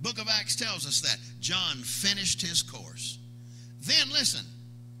 Book of Acts tells us that. John finished his course. Then, listen,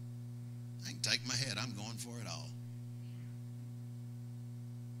 I can take my head. I'm going for it all.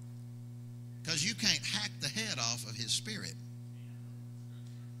 Because you can't hack the head off of his spirit.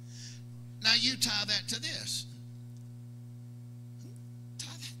 Now, you tie that to this. Tie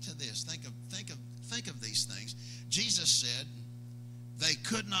that to this. Think of these things. Jesus said they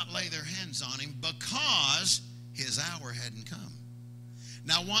could not lay their hands on him because his hour hadn't come.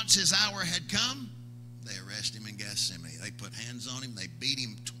 Now, once his hour had come, they arrested him in Gethsemane. They put hands on him. They beat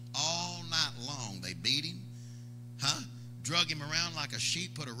him all night long. They beat him, drug him around like a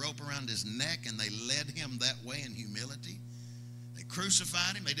sheep, put a rope around his neck, and they led him that way in humility. They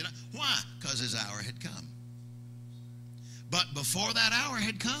crucified him. They did not. Why? Because his hour had come. But before that hour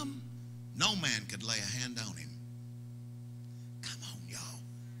had come, no man could lay a hand on him. Come on, y'all.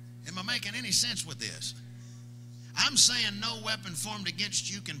 Am I making any sense with this? I'm saying no weapon formed against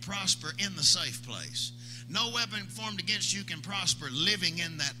you can prosper in the safe place. No weapon formed against you can prosper living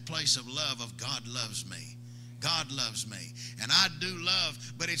in that place of love of God loves me. God loves me. And I do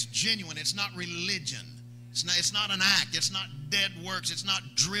love, but it's genuine. It's not religion. It's not an act. It's not dead works. It's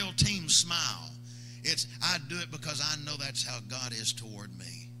not drill team smile. I do it because I know that's how God is toward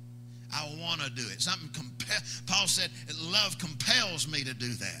me. I want to do it. Paul said, love compels me to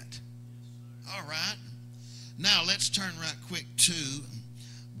do that. All right. Now, let's turn right quick to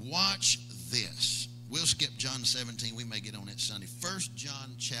watch this. We'll skip John 17. We may get on it Sunday. 1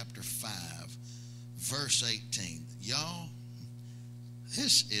 John chapter 5, verse 18. Y'all,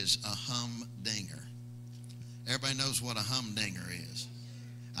 this is a humdinger. Everybody knows what a humdinger is.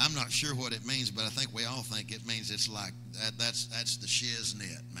 I'm not sure what it means, but I think we all think it means it's like that's the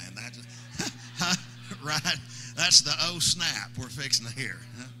shiznit, man. That's right. That's the oh snap we're fixing to hear.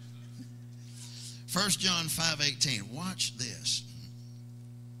 1 John 5:18. Watch this.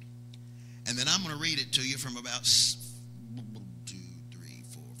 And then I'm going to read it to you from about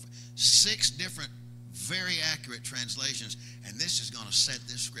 6 different very accurate translations, and this is going to set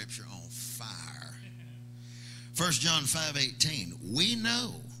this scripture on fire. 1 John 5:18. We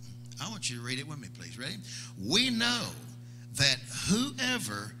know, I want you to read it with me, please. Ready? We know that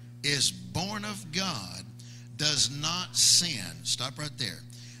whoever is born of God does not sin. Stop right there.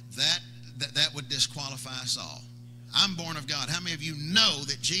 That would disqualify us all. I'm born of God. How many of you know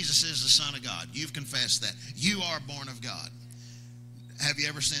that Jesus is the Son of God? You've confessed that. You are born of God. Have you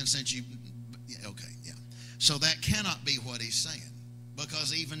ever sinned since you... Okay, yeah. So that cannot be what he's saying,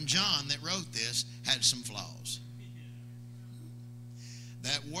 because even John that wrote this had some flaws.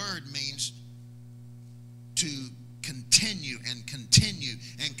 That word means to continue and continue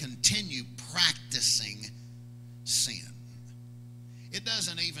and continue practicing sin. It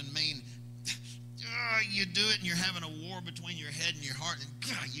doesn't even mean you do it and you're having a war between your head and your heart, and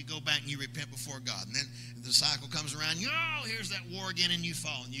you go back and you repent before God, and then the cycle comes around, here's that war again, and you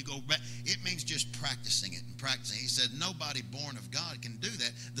fall and you go back. It means just practicing it and practicing. He said nobody born of God can do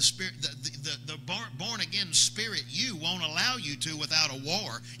that. The spirit, the born again spirit, you won't allow you to without a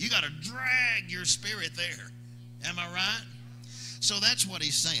war. You got to drag your spirit there. Am I right? So that's what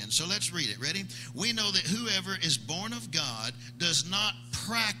he's saying. So let's read it. Ready? We know that whoever is born of God does not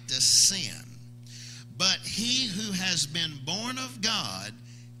practice sin, but he who has been born of God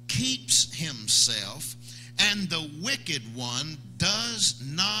keeps himself, and the wicked one does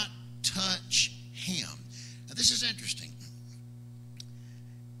not touch him. Now this is interesting.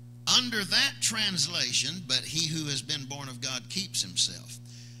 Under that translation, but he who has been born of God keeps himself,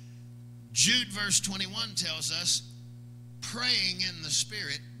 Jude verse 21 tells us, praying in the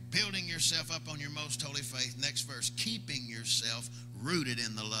Spirit, building yourself up on your most holy faith. Next verse, keeping yourself rooted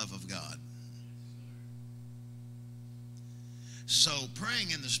in the love of God. So praying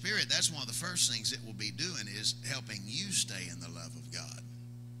in the Spirit, that's one of the first things it will be doing, is helping you stay in the love of God.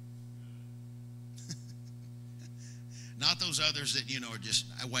 Not those others that, are just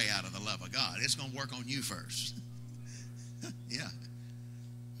way out of the love of God. It's going to work on you first. Yeah.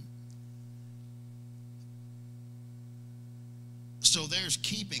 So there's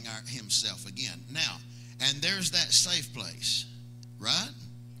keeping himself again. Now, and there's that safe place, right?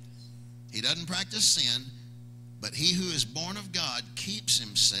 He doesn't practice sin, but he who is born of God keeps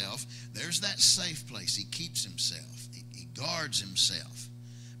himself. There's that safe place. He keeps himself. He guards himself.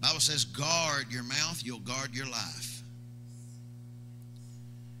 The Bible says, guard your mouth, you'll guard your life.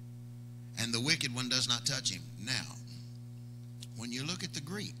 And the wicked one does not touch him. Now, when you look at the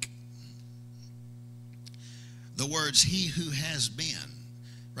Greek, the words he who has been,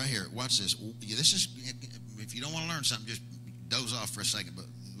 right here, watch this. This is, if you don't want to learn something, just doze off for a second. But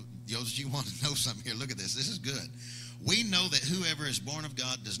those of you who want to know something here, look at this. This is good. We know that whoever is born of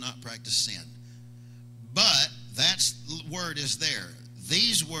God does not practice sin. But that word is there.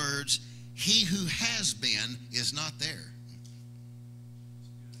 These words, he who has been, is not there.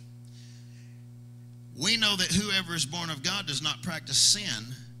 We know that whoever is born of God does not practice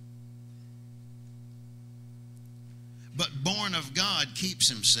sin, but born of God keeps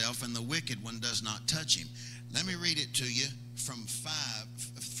himself, and the wicked one does not touch him. Let me read it to you from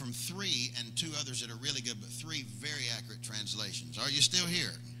 3 and 2 others that are really good, but 3 very accurate translations. Are you still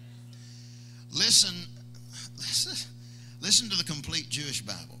here? Listen to the complete Jewish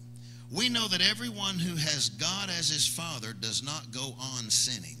Bible. We know that everyone who has God as his Father does not go on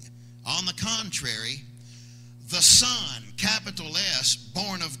sinning. On the contrary, the Son, capital S,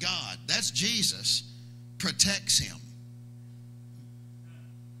 born of God, that's Jesus, protects him.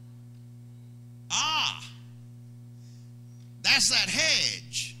 That's that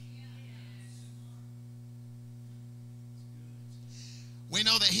hedge. We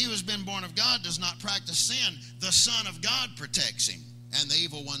know that he who has been born of God does not practice sin. The Son of God protects him, and the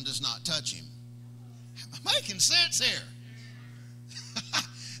evil one does not touch him. Am I making sense here?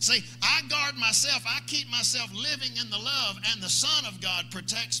 See, I guard myself. I keep myself living in the love, and the Son of God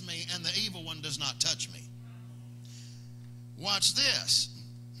protects me, and the evil one does not touch me. Watch this.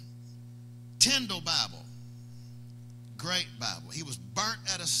 Tyndale Bible. Great Bible. He was burnt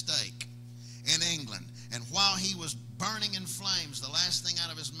at a stake in England. And while he was burning in flames, the last thing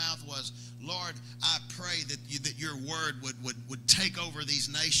out of his mouth was, Lord, I pray that your word would take over these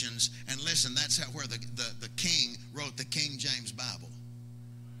nations. And listen, that's where the king wrote the King James Bible.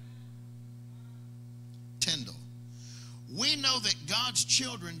 Tyndale. We know that God's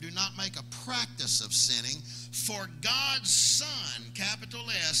children do not make a practice of sinning, for God's Son, capital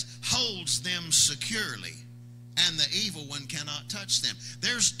S, holds them securely, and the evil one cannot touch them.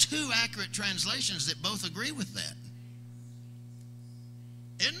 There's two accurate translations that both agree with that.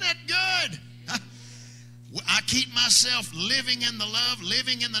 Isn't that good? I keep myself living in the love,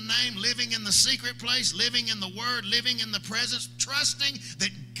 living in the name, living in the secret place, living in the word, living in the presence, trusting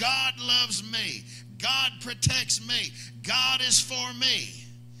that God loves me. God protects me. God is for me.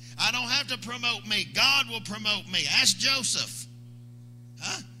 I don't have to promote me. God will promote me. Ask Joseph.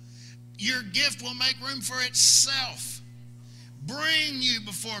 Your gift will make room for itself. Bring you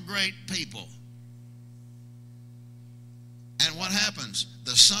before great people. And what happens?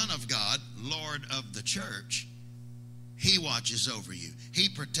 The Son of God, Lord of the church, he watches over you. He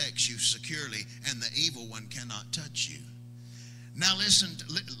protects you securely, and the evil one cannot touch you. Now listen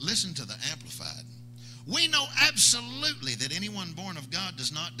to the Amplified. We know absolutely that anyone born of God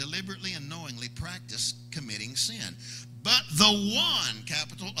does not deliberately and knowingly practice committing sin. But the one,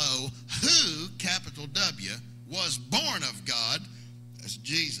 capital O, who, capital W, was born of God, that's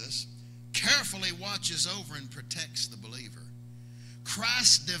Jesus, carefully watches over and protects the believer.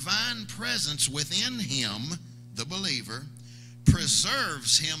 Christ's divine presence within him, the believer,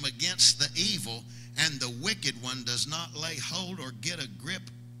 preserves him against the evil, and the wicked one does not lay hold or get a grip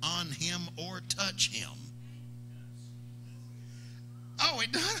on him or touch him. Oh,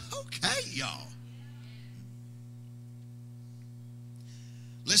 it does? Okay, y'all.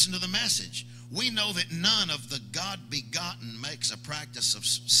 Listen to the message. We know that none of the God-begotten makes a practice of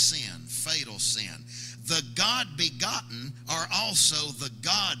sin, fatal sin. The God-begotten are also the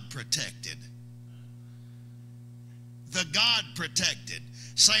God-protected. The God-protected.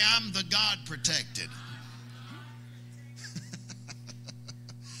 Say, I'm the God-protected.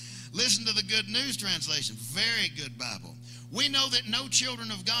 Listen to the Good News Translation. Very good Bible. We know that no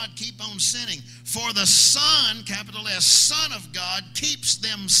children of God keep on sinning, for the Son, capital S, Son of God, keeps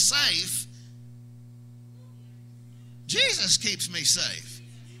them safe. Jesus keeps me safe.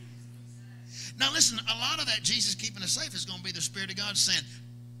 Now listen, a lot of that Jesus keeping us safe is going to be the Spirit of God saying,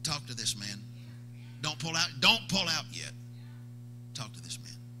 talk to this man. Don't pull out yet. Talk to this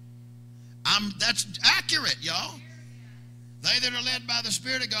man. That's accurate, y'all. They that are led by the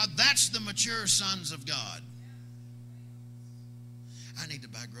Spirit of God, that's the mature sons of God. I need to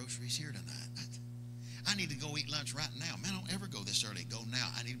buy groceries here tonight. I need to go eat lunch right now. Man, I don't ever go this early. Go now.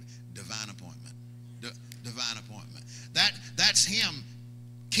 I need divine appointment. Divine appointment. That's him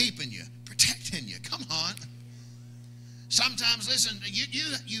keeping you, protecting you. Come on. Sometimes, listen,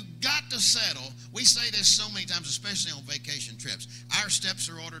 you got to settle. We say this so many times, especially on vacation trips. Our steps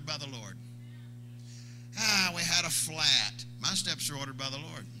are ordered by the Lord. We had a flat. My steps are ordered by the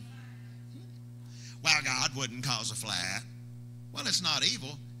Lord. Well, God wouldn't cause a flat. Well, it's not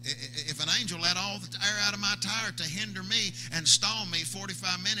evil. If an angel let all the air out of my tire to hinder me and stall me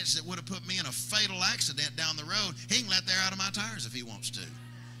 45 minutes that would have put me in a fatal accident down the road, he can let the air out of my tires if he wants to.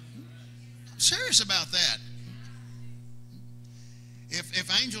 I'm serious about that.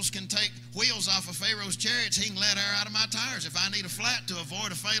 If angels can take wheels off of Pharaoh's chariots, he can let air out of my tires if I need a flat to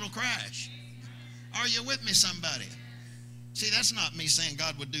avoid a fatal crash. Are you with me, somebody? See, that's not me saying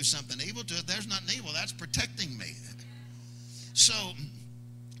God would do something evil to it. There's nothing evil. That's protecting me. So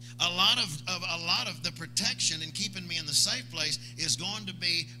a lot of the protection and keeping me in the safe place is going to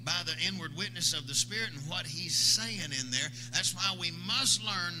be by the inward witness of the Spirit and what he's saying in there. That's why we must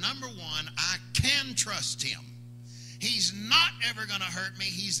learn, number one, I can trust him. He's not ever going to hurt me.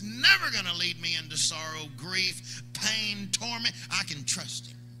 He's never going to lead me into sorrow, grief, pain, torment. I can trust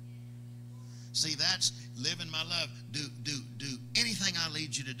him. See, that's living my love. Do anything I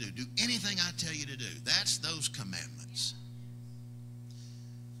lead you to do. Do anything I tell you to do. That's those commandments.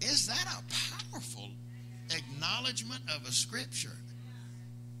 Is that a powerful acknowledgement of a scripture?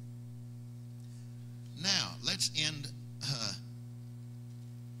 Now, let's end.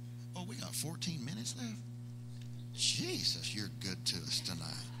 We got 14 minutes left. Jesus, you're good to us tonight.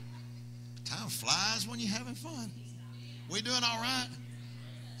 Time flies when you're having fun. We doing all right?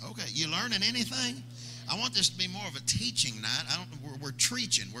 Okay, you learning anything? I want this to be more of a teaching night. We're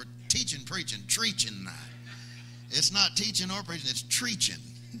preaching. We're teaching, preaching night. It's not teaching or preaching, it's treaching.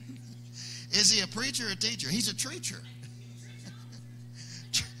 Is he a preacher or a teacher? He's a treacher.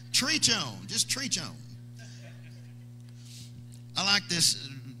 Treach on. Just treach on. I like this.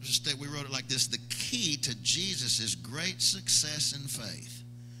 We wrote it like this. The key to Jesus' great success in faith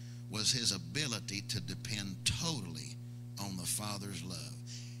was his ability to depend totally on the Father's love.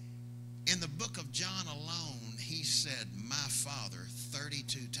 In the book of John alone, he said, my Father,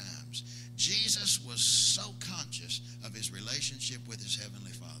 32 times. Jesus was so conscious of his relationship with his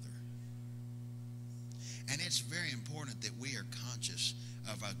Heavenly Father. And it's very important that we are conscious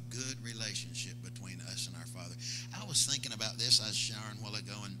of a good relationship between us and our Father. I was thinking about this. I was showering a while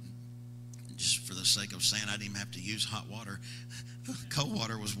ago, and just for the sake of saying I didn't even have to use hot water, cold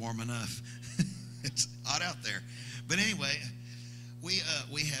water was warm enough. It's hot out there. But anyway, we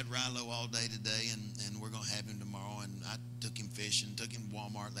had Rilo all day today, and we're going to have him tomorrow. And I took him fishing, took him to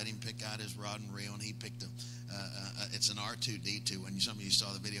Walmart, let him pick out his rod and reel, and he picked it's an R2D2. And some of you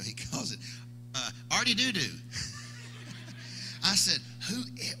saw the video. He calls it Arty-doo-doo. I said,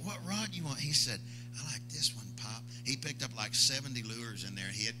 what rod you want? He said, I like this one, Pop. He picked up like 70 lures in there.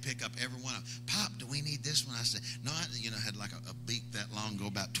 He'd pick up every one of them. Pop, do we need this one? I said, no, had like a beak that long, go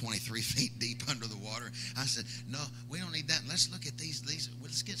about 23 feet deep under the water. I said, no, we don't need that. Let's look at these.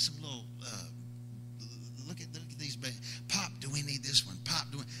 Let's get some little, look at these. Pop, do we need this one? Pop,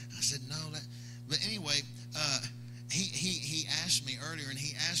 do we? I said, no. But anyway, He asked me earlier, and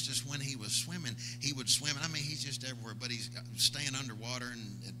he asked us when he was swimming. He would swim. I mean, he's just everywhere, but he's staying underwater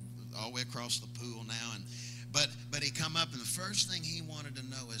and all the way across the pool now. But he come up, and the first thing he wanted to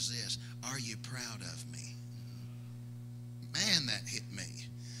know is this: are you proud of me? Man, that hit me.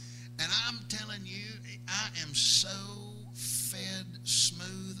 And I'm telling you, I am so fed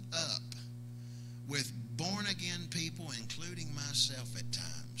smooth up with born-again people, including myself at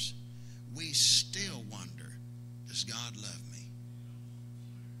times. We still wonder, does God love me?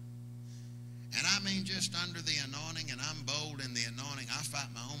 And I mean, just under the anointing, and I'm bold in the anointing. I fight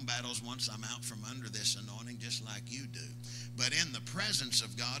my own battles once I'm out from under this anointing, just like you do. But in the presence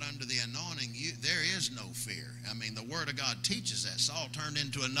of God, under the anointing, there is no fear. I mean, the Word of God teaches that. Saul turned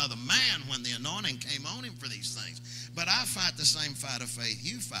into another man when the anointing came on him for these things. But I fight the same fight of faith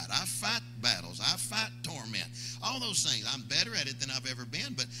you fight. I fight battles. I fight torment. All those things. I'm better at it than I've ever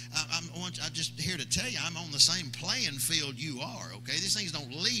been, but I'm just here to tell you, I'm on the same playing field you are, okay? These things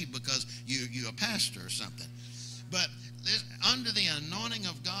don't leave because you're a pastor or something. But under the anointing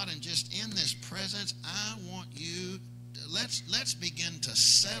of God and just in this presence, I want you, let's begin to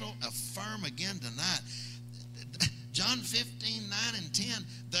settle, affirm again tonight. John 15, 9 and 10,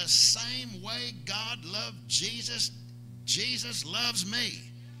 the same way God loved Jesus, Jesus loves me.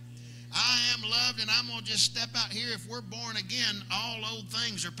 I am loved, and I'm going to just step out here. If we're born again, all old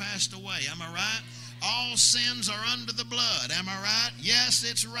things are passed away. Am I right? All sins are under the blood. Am I right? Yes,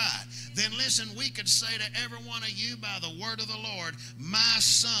 it's right. Then listen, we could say to every one of you by the word of the Lord, my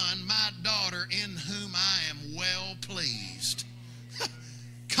son, my daughter, in whom I am well pleased.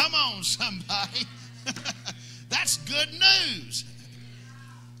 Come on, somebody. That's good news.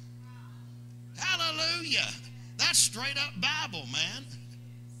 Hallelujah. That's straight up Bible, man.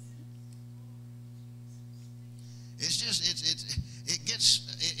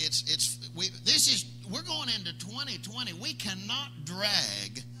 We're going into 2020. We cannot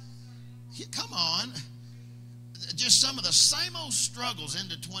drag, come on, just some of the same old struggles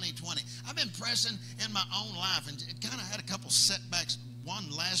into 2020. I've been pressing in my own life and kind of had a couple setbacks.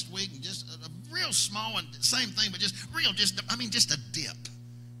 One last week, and just a real small one, same thing, but just a dip.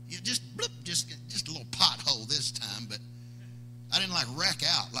 Just a little pothole this time, but I didn't wreck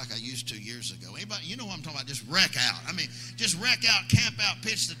out like I used to years ago. Anybody, you know what I'm talking about? Just wreck out. I mean, just wreck out, camp out,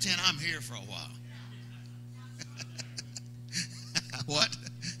 pitch the tent. I'm here for a while. What?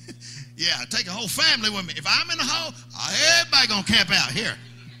 Yeah, take a whole family with me. If I'm in the hole, everybody gonna camp out here.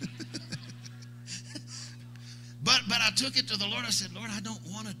 But I took it to the Lord. I said, Lord, I don't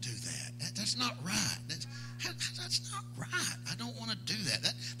want to do that. That's not right. That's not right. I don't want to do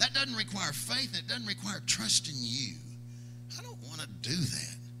that. That doesn't require faith, and it doesn't require trust in you. I don't want to do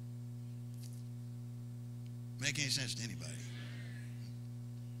that. Make any sense to anybody?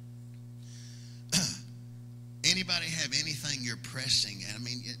 Anybody have anything you're pressing? I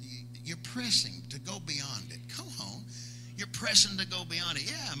mean, you're pressing to go beyond it. Come on. You're pressing to go beyond it.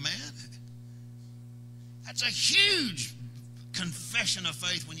 Yeah, man. That's a huge confession of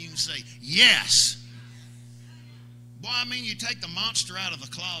faith when you can say, yes. Boy, I mean, you take the monster out of the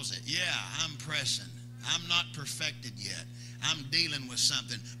closet. Yeah, I'm pressing. I'm not perfected yet. I'm dealing with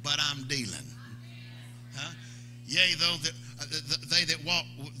something, but I'm dealing. Huh? Yea, though they that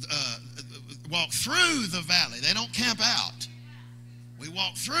walk through the valley, they don't camp out. We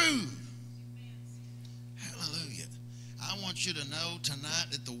walk through. Hallelujah. I want you to know tonight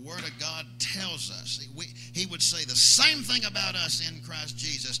that the Word of God tells us. He would say the same thing about us in Christ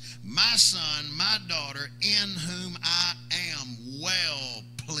Jesus. My son, my daughter, in whom I am well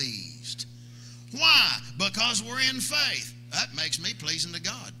pleased. Why? Because we're in faith. That makes me pleasing to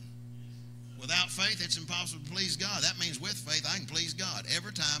God. Without faith, it's impossible to please God. That means with faith, I can please God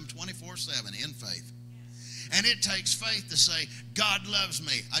every time, 24/7, in faith. And it takes faith to say, God loves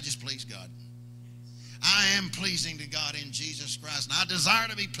me. I just please God. I am pleasing to God in Jesus Christ. And I desire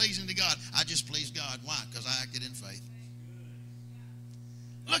to be pleasing to God. I just please God. Why? Because I acted in faith.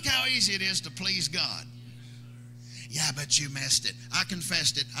 Look how easy it is to please God. Yeah, but you messed it. I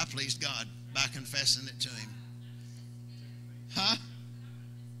confessed it. I pleased God by confessing it to Him. Huh?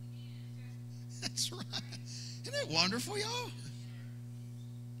 That's right. Isn't it wonderful, y'all?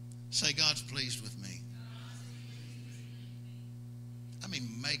 Say, God's pleased with me. I mean,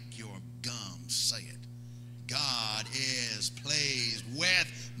 make your gums say it. God is pleased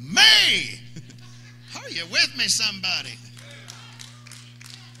with me. Are you with me, somebody?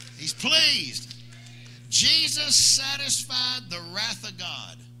 He's pleased. Jesus satisfied the wrath of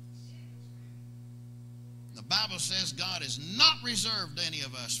God. The Bible says God is not reserved any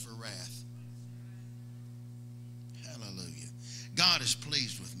of us for wrath. Hallelujah. God is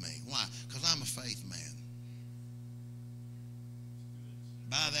pleased with me. Why? Because I'm a faith man.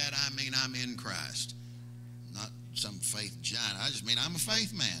 By that I mean I'm in Christ. Not some faith giant. I just mean I'm a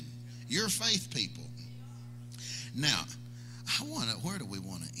faith man. You're faith people. Now, where do we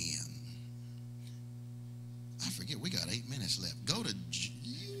want to end? I forget, we got 8 minutes left. Go to,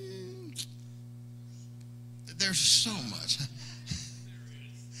 there's so much.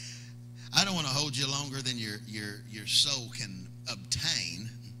 I don't want to hold you longer than your soul can obtain.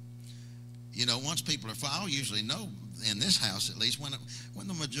 You know, once people are full, I'll usually know in this house at least when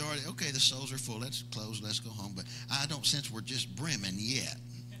the majority, okay, the souls are full, let's close, let's go home. But I don't sense we're just brimming yet.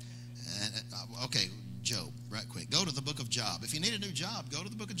 Okay, Job, right quick. Go to the book of Job. If you need a new job, go to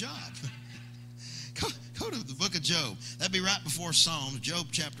the book of Job. Go to the book of Job. That'd be right before Psalms. Job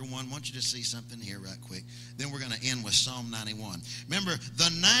chapter 1. I want you to see something here right quick. Then we're going to end with Psalm 91. Remember, the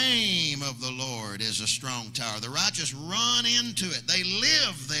name of the Lord is a strong tower. The righteous run into it. They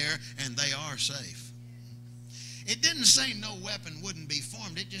live there, and they are safe. It didn't say no weapon wouldn't be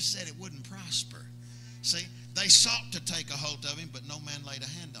formed. It just said it wouldn't prosper. See, they sought to take a hold of him, but no man laid a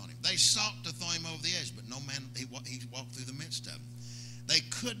hand on him. They sought to throw him over the edge, but no man, he walked through the midst of them. They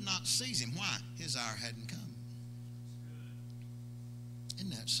could not seize him. Why? His hour hadn't come. Isn't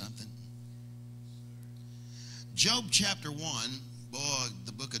that something? Job chapter 1, boy,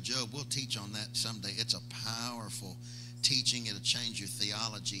 the book of Job, we'll teach on that someday. It's a powerful teaching. It'll change your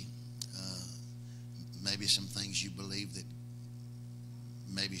theology. Maybe some things you believe that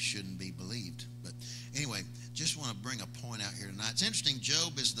maybe shouldn't be believed. But anyway, just want to bring a point out here tonight. It's interesting.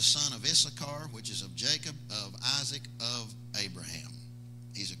 Job is the son of Issachar, which is of Jacob, of Isaac, of Abraham.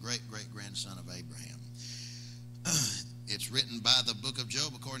 He's a great-great-grandson of Abraham. It's written by the book of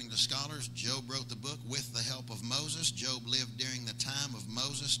Job, according to scholars. Job wrote the book with the help of Moses. Job lived during the time of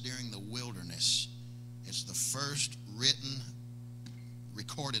Moses, during the wilderness. It's the first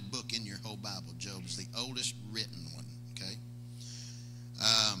recorded book in your whole Bible. Job is the oldest written one, okay?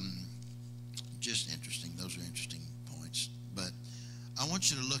 Just interesting. Those are interesting points. But I want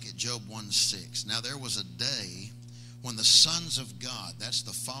you to look at Job 1:6. Now, there was a day when the sons of God, that's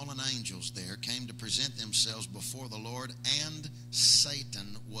the fallen angels there, came to present themselves before the Lord, and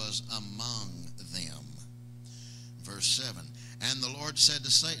Satan was among them. Verse 7, and the Lord said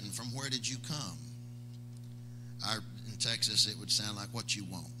to Satan, from where did you come? In Texas, it would sound like what you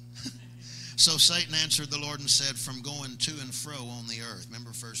want. So Satan answered the Lord and said, from going to and fro on the earth. Remember,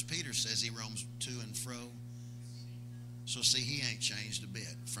 1 Peter says he roams to and fro. So see, he ain't changed a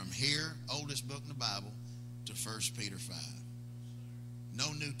bit. From here, oldest book in the Bible, to 1 Peter 5.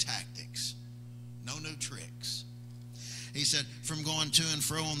 No new tactics. No new tricks. He said, from going to and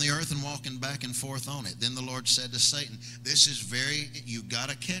fro on the earth and walking back and forth on it. Then the Lord said to Satan, this is you got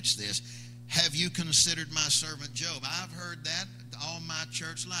to catch this. Have you considered my servant Job? I've heard that all my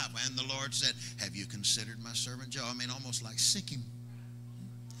church life. And the Lord said, have you considered my servant Job? I mean, almost like sick him.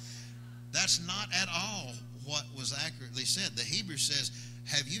 That's not at all what was accurately said. The Hebrew says,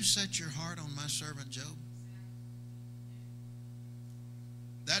 have you set your heart on my servant Job?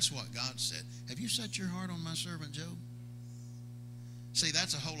 That's what God said. Have you set your heart on my servant Job? See,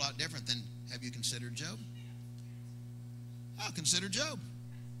 that's a whole lot different than, have you considered Job? Oh, consider Job.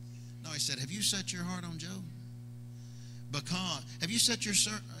 No, he said, have you set your heart on Job? Because, have you set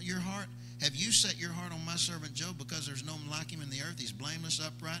your heart? Have you set your heart on my servant Job? Because there's no one like him in the earth. He's blameless,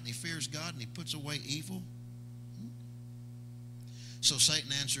 upright, and he fears God, and he puts away evil. So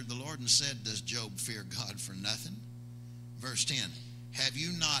Satan answered the Lord and said, does Job fear God for nothing? Verse 10, have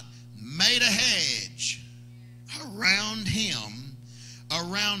you not made a hedge around him,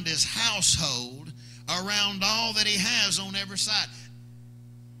 around his household, around all that he has on every side?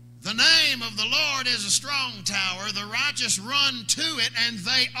 The name of the Lord is a strong tower. The righteous run to it, and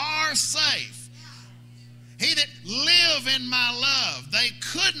they are safe. He that live in my love, they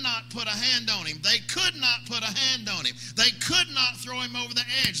could not put a hand on him. They could not put a hand on him. They could not throw him over the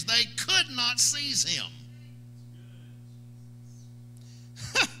edge. They could not seize him.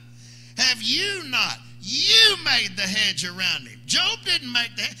 Have you not? You made the hedge around him. Job didn't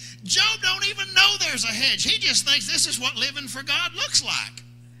make that. Job don't even know there's a hedge. He just thinks this is what living for God looks like.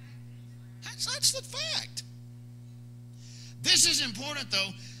 That's the fact. This is important, though.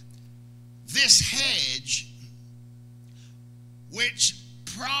 This hedge, which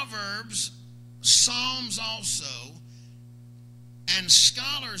Proverbs, Psalms also, and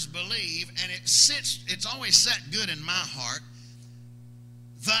scholars believe, and it's always sat good in my heart,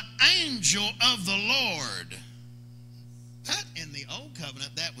 the angel of the Lord. That in the old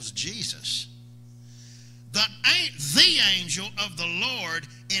covenant, that was Jesus. The angel of the Lord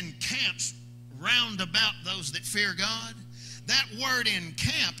encamps round about those that fear God. That word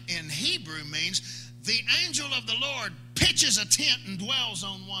encamp in Hebrew means the angel of the Lord pitches a tent and dwells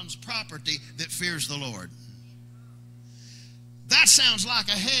on one's property that fears the Lord. That sounds like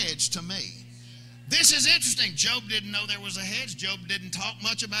a hedge to me. This is interesting. Job didn't know there was a hedge. Job didn't talk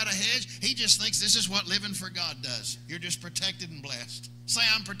much about a hedge. He just thinks this is what living for God does. You're just protected and blessed. Say,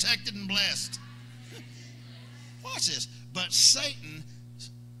 I'm protected and blessed. Watch this. But Satan,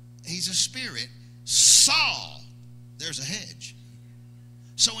 he's a spirit, saw there's a hedge.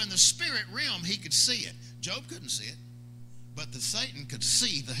 So in the spirit realm, he could see it. Job couldn't see it, but the Satan could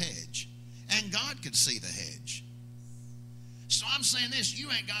see the hedge, and God could see the hedge. So I'm saying this, you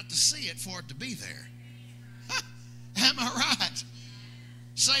ain't got to see it for it to be there. Am I right?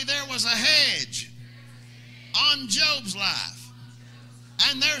 Say, there was a hedge on Job's life,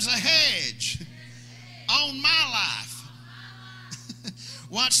 and there's a hedge on my life.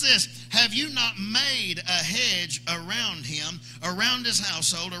 Watch this. Have you not made a hedge around him, around his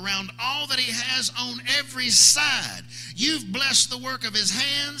household, around all that he has on every side? You've blessed the work of his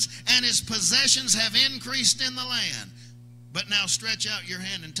hands, and his possessions have increased in the land. But now stretch out your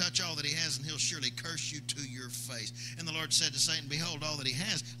hand and touch all that he has, and he'll surely curse you to your face. And the Lord said to Satan, behold, all that he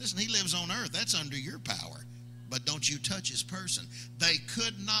has. Listen, he lives on earth. That's under your power. But don't you touch his person. They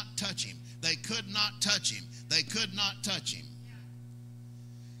could not touch him. They could not touch him. They could not touch him.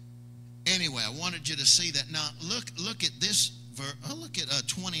 Anyway, I wanted you to see that. Now, look at this verse. Look at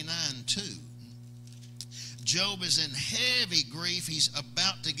 29:2. Job is in heavy grief. He's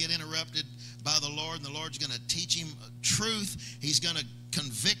about to get interrupted by the Lord, and the Lord's going to teach him truth. He's going to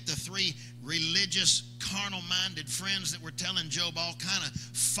convict the three religious, carnal-minded friends that were telling Job all kind of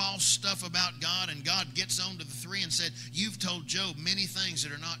false stuff about God, and God gets on to the three and said, you've told Job many things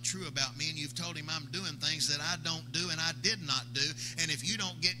that are not true about me, and you've told him I'm doing things that I don't do and I did not do, and if you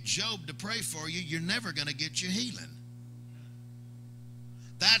don't get Job to pray for you, you're never going to get your healing.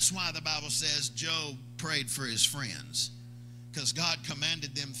 That's why the Bible says Job prayed for his friends, because God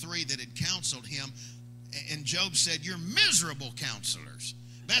commanded them three that had counseled him, and Job said, you're miserable counselors.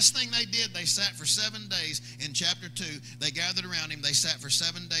 Best thing they did, they sat for 7 days. In chapter 2, they gathered around him. They sat for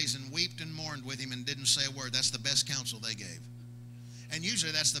 7 days and wept and mourned with him and didn't say a word. That's the best counsel they gave. And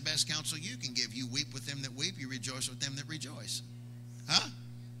usually that's the best counsel you can give. You weep with them that weep. You rejoice with them that rejoice. Huh?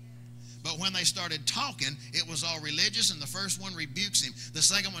 But when they started talking, it was all religious, and the first one rebukes him. The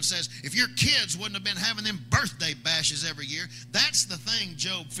second one says, if your kids wouldn't have been having them birthday bashes every year, that's the thing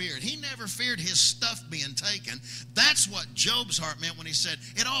Job feared. He never feared his stuff being taken. That's what Job's heart meant when he said,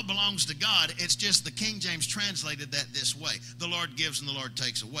 it all belongs to God. It's just the King James translated that this way. The Lord gives and the Lord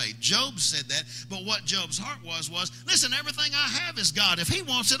takes away. Job said that, but what Job's heart was, listen, everything I have is God. If he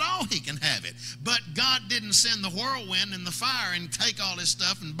wants it all, he can have it. But God didn't send the whirlwind and the fire and take all his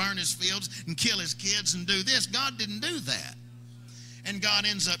stuff and burn his field and kill his kids and do this. God didn't do that. And God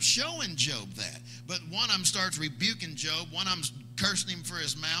ends up showing Job that. But one of them starts rebuking Job. One of them's cursing him for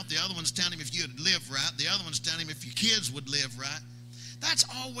his mouth. The other one's telling him if you'd live right. The other one's telling him if your kids would live right. That's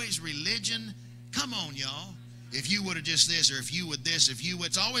always religion. Come on, y'all. If you would have just this, or if you would this, if you would.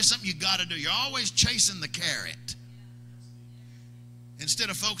 It's always something you got to do. You're always chasing the carrot. instead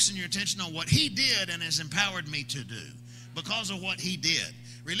of focusing your attention on what he did and has empowered me to do because of what he did.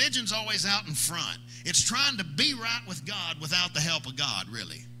 Religion's always out in front. It's trying to be right with God without the help of God,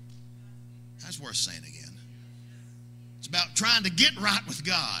 really. That's worth saying again. It's about trying to get right with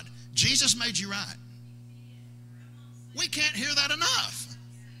God. Jesus made you right. We can't hear that enough.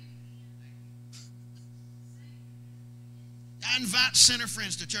 I invite sinner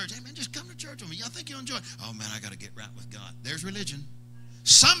friends to church. Hey, man, just come to church with me. Y'all think you'll enjoy it? Oh, man, I got to get right with God. There's religion.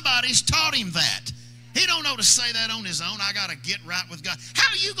 Somebody's taught him that. He don't know to say that on his own. I got to get right with God.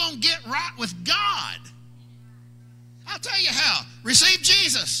 How are you going to get right with God? I'll tell you how. Receive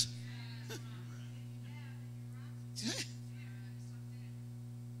Jesus.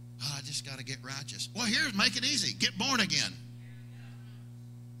 Oh, I just got to get righteous. Well, here's make it easy. Get born again.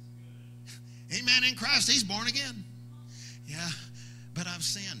 Amen. In Christ, he's born again. Yeah, but I've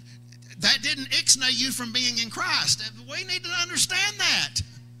sinned. That didn't ixnay you from being in Christ. We need to understand that.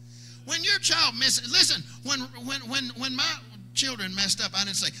 When your child misses, listen, when my children messed up, I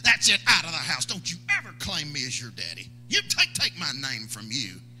didn't say, that's it, out of the house. Don't you ever claim me as your daddy. You take my name from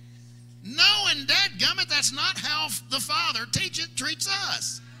you. No, and dadgummit, that's not how the Father treats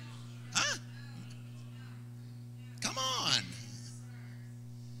us. Huh? Come on.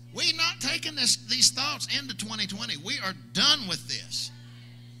 We're not taking these thoughts into 2020. We are done with this.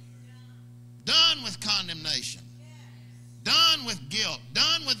 Done with condemnation. Done with guilt.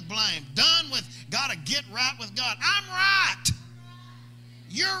 Done with blame. Done with got to get right with God. I'm right.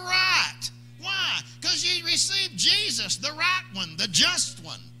 You're right. Why? Because you received Jesus, the right one, the just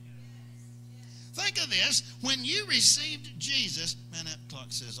one. Think of this. When you received Jesus, man, that clock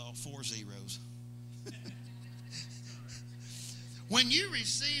says all 4 zeros. When you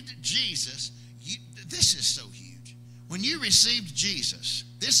received Jesus, this is so huge. When you received Jesus,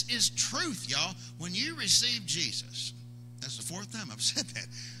 this is truth, y'all. When you received Jesus, that's the 4th time I've said that.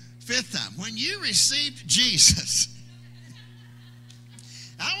 5th time. When you received Jesus,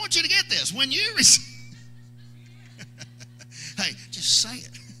 I want you to get this. When you received, hey, just say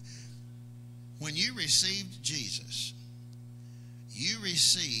it. When you received Jesus, you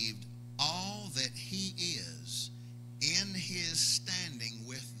received all that he is in his standing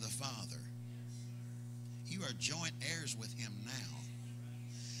with the Father. You are joint heirs with him now.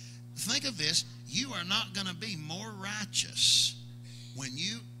 Think of this. You are not going to be more righteous when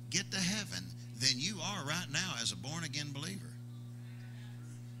you get to heaven than you are right now as a born-again believer.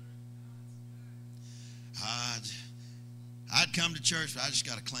 I'd come to church, but I just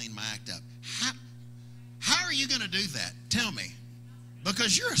got to clean my act up. How are you going to do that? Tell me.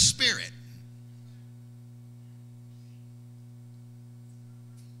 Because you're a spirit.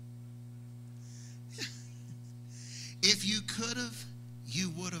 If you could have, you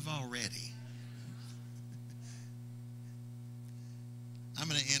would have already. I'm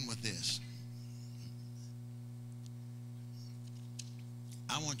going to end with this.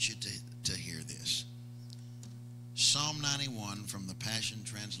 I want you to hear this. Psalm 91 from the Passion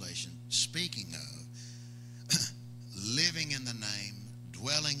Translation, speaking of living in the name,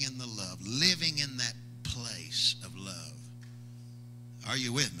 dwelling in the love, living in that place of love. Are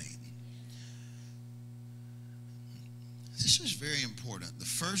you with me? This is very important. The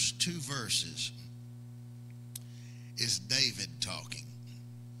first 2 verses is David talking.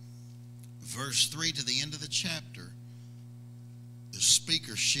 Verse 3 to the end of the chapter, the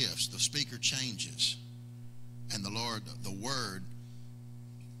speaker shifts, the speaker changes, and the word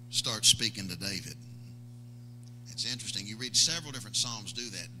starts speaking to David. It's interesting. You read several different Psalms do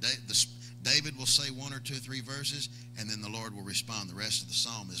that. David will say 1 or 2 or 3 verses, and then the Lord will respond. The rest of the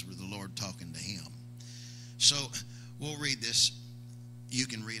psalm is with the Lord talking to him. So we'll read this. You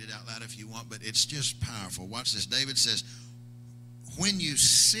can read it out loud if you want, but it's just powerful. Watch this. David says, when you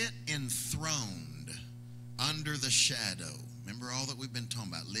sit enthroned under the shadow, remember all that we've been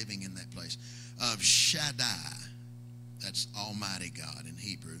talking about, living in that place, of Shaddai, that's Almighty God in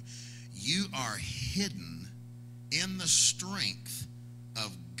Hebrew, you are hidden in the strength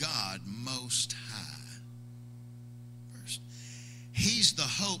of God Most High. First, he's the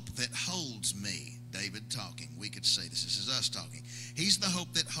hope that holds me. David talking. We could say this. This is us talking. He's the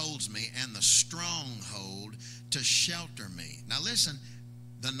hope that holds me and the stronghold to shelter me. Now listen,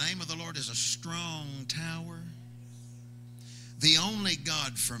 the name of the Lord is a strong tower. The only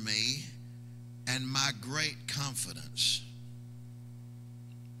God for me and my great confidence.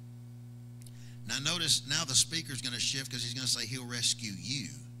 Now notice, now the speaker's going to shift because he's going to say he'll rescue you.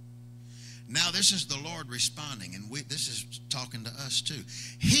 Now this is the Lord responding, and this is talking to us too.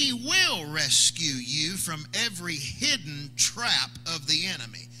 He will rescue you from every hidden trap of the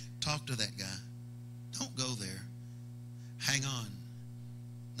enemy. Talk to that guy. Don't go there. Hang on.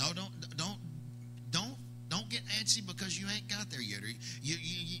 No, don't get antsy because you ain't got there yet.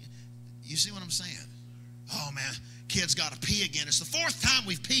 You see what I'm saying? Oh man, kids got to pee again. It's the fourth time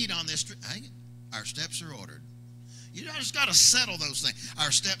we've peed on this. Hang it. Our steps are ordered. You just got to settle those things.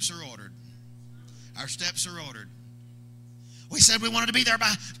 Our steps are ordered. Our steps are ordered. We said we wanted to be there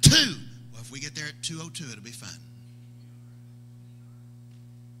by 2. Well, if we get there at 2:02, it'll be fine.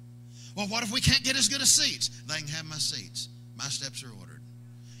 Well, what if we can't get as good as seats? They can have my seats. My steps are ordered.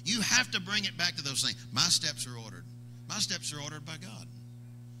 You have to bring it back to those things. My steps are ordered. My steps are ordered by God.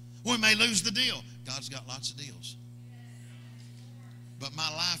 We may lose the deal. God's got lots of deals. But my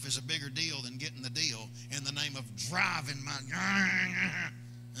life is a bigger deal than getting the deal in the name of driving my...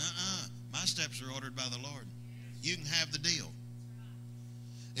 My steps are ordered by the Lord. You can have the deal.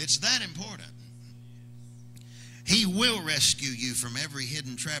 It's that important. He will rescue you from every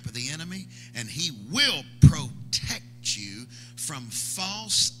hidden trap of the enemy, and he will protect you from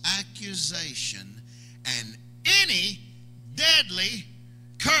false accusation and any deadly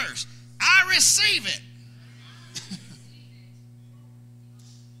curse. I receive it.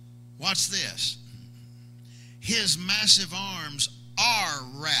 Watch this. His massive arms are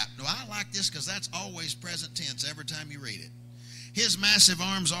wrapped. Now, I like this because that's always present tense every time you read it. His massive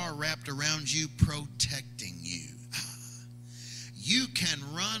arms are wrapped around you, protecting you. You can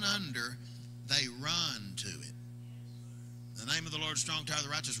run under, they run to it. The name of the Lord, strong tower of the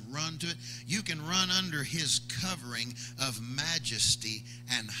righteous, run to it. You can run under his covering of majesty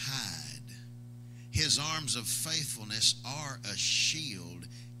and hide. His arms of faithfulness are a shield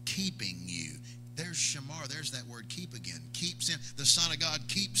keeping you. There's shamar. There's that word keep again. Keeps him. The Son of God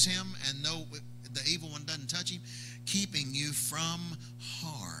keeps him, and no, the evil one doesn't touch him. Keeping you from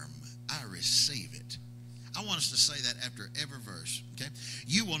harm. I receive it. I want us to say that after every verse, okay?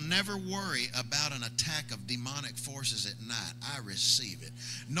 You will never worry about an attack of demonic forces at night. I receive it.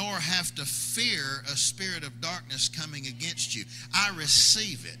 Nor have to fear a spirit of darkness coming against you. I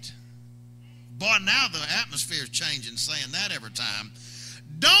receive it. Boy, now the atmosphere is changing saying that every time.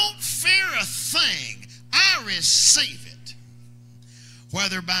 Don't fear a thing. I receive it.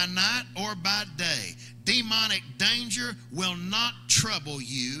 Whether by night or by day, demonic danger will not trouble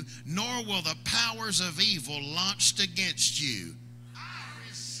you, nor will the powers of evil launched against you. I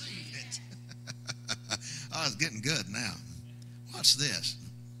receive it. Oh, it's getting good now. Watch this.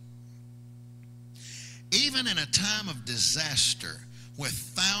 Even in a time of disaster, with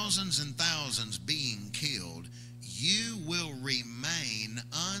thousands and thousands being killed, you will remain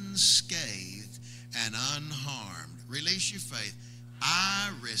unscathed and unharmed. Release your faith. I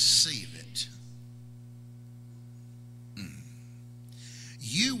receive it.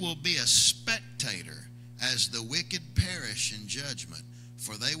 You will be a spectator as the wicked perish in judgment,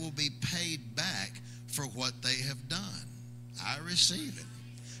 for they will be paid back for what they have done. I receive it.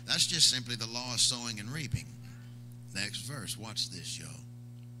 That's just simply the law of sowing and reaping. Next verse. Watch this, y'all.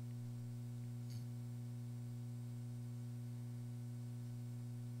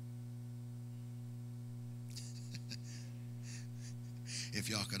 If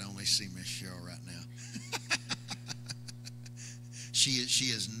y'all could only see Miss Cheryl right now. She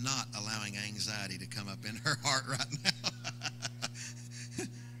is not allowing anxiety to come up in her heart right now.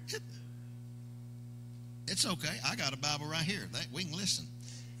 It's okay. I got a Bible right here. We can listen.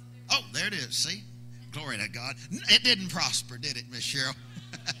 Oh, there it is. See? Glory to God. It didn't prosper, did it, Miss Cheryl?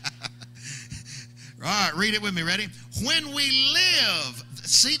 All right, read it with me. Ready? When we live,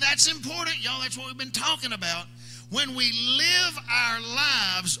 see, that's important, y'all. That's what we've been talking about. When we live our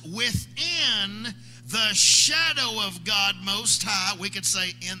lives within the shadow of God Most High, we could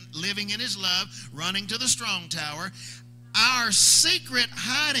say living in his love, running to the strong tower, our secret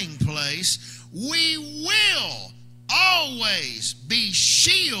hiding place, we will always be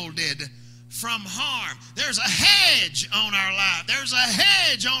shielded from harm. There's a hedge on our life. There's a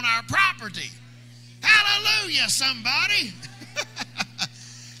hedge on our property. Hallelujah, somebody.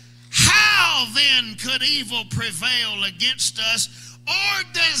 How then could evil prevail against us or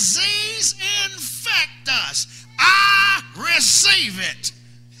disease infect us? I receive it.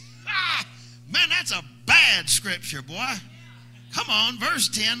 Man, that's a bad scripture, boy. Come on, verse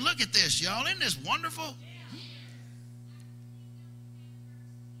 10. Look at this, y'all. Isn't this wonderful?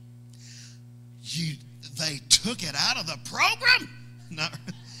 They took it out of the program? No.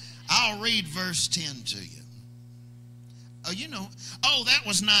 I'll read verse 10 to you. Oh, you know. Oh, that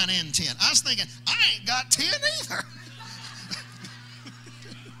was 9 and 10. I was thinking, I ain't got 10 either.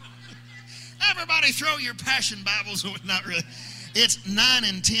 Everybody throw your Passion Bibles. Not really. It's 9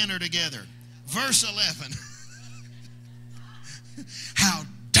 and 10 are together. Verse 11. How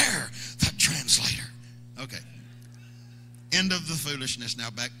dare the translator. Okay. End of the foolishness. Now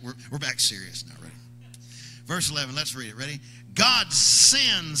we're back serious now. Ready? Verse 11. Let's read it. Ready? God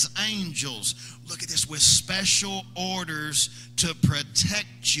sends angels. Look at this, with special orders to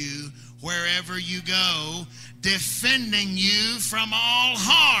protect you wherever you go, defending you from all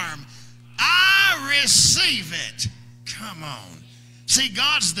harm. I receive it. Come on. See,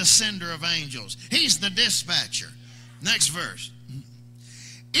 God's the sender of angels. He's the dispatcher. Next verse.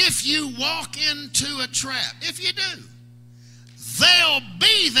 If you walk into a trap, if you do, they'll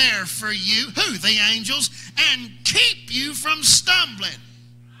be there for you, who? The angels, and keep you from stumbling.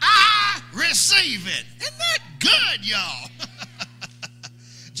 I receive it. Isn't that good, y'all?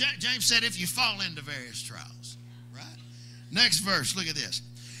 James said if you fall into various trials, right? Next verse, look at this.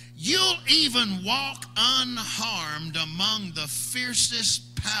 You'll even walk unharmed among the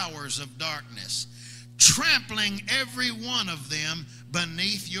fiercest powers of darkness, trampling every one of them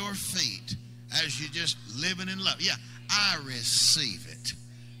beneath your feet as you're just living in love. Yeah, I receive it.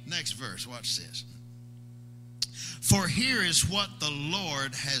 Next verse, watch this. For here is what the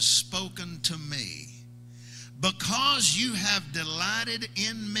Lord has spoken to me. Because you have delighted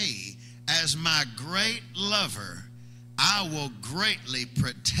in me as my great lover, I will greatly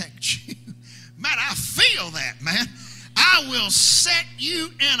protect you. Man, I feel that, man. I will set you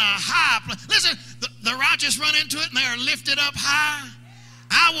in a high place. Listen, the righteous run into it and they are lifted up high.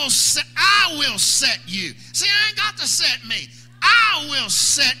 I will set you. See, I ain't got to set me. I will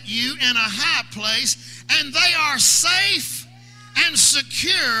set you in a high place, and they are safe and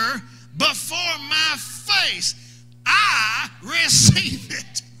secure before my face. I receive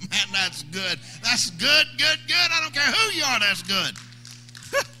it. Man, that's good. That's good, good, good. I don't care who you are, that's good.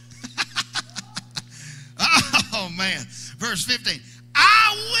 Oh, man. Verse 15.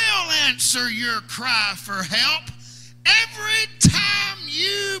 I will answer your cry for help every time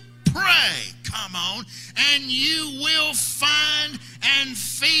you pray. Come on. And you will find and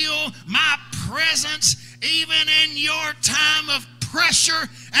feel my presence even in your time of pressure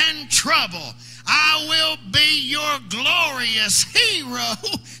and trouble. I will be your glorious hero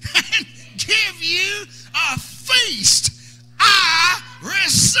and give you a feast. I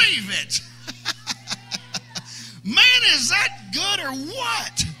receive it. Man, is that good or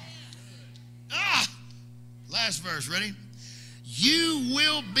what? Last verse, ready? You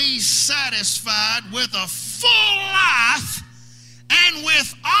will be satisfied with a full life and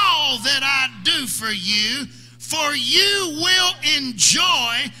with all that I do for you will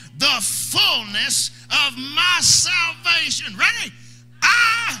enjoy the fullness of my salvation. Ready?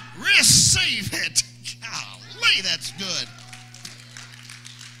 I receive it. Golly, that's good.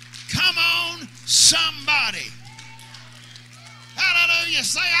 Come on, somebody. Hallelujah.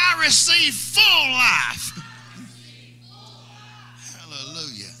 Say, I receive full life.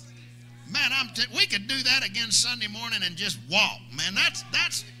 Hallelujah. Man, we could do that again Sunday morning and just walk. Man, that's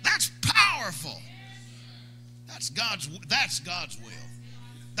powerful. That's God's will.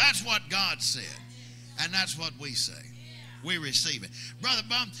 That's what God said. And that's what we say. We receive it. Brother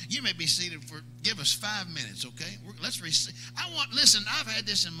Bob, you may be seated for, give us 5 minutes, okay? Let's receive. Listen, I've had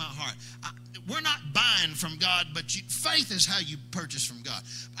this in my heart. We're not buying from God, but faith is how you purchase from God.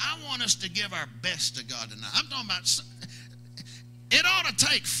 I want us to give our best to God tonight. I'm talking about, it ought to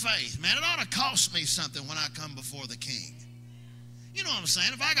take faith, man. It ought to cost me something when I come before the King. You know what I'm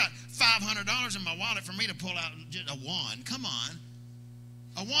saying? If I got $500 in my wallet for me to pull out just a one, come on.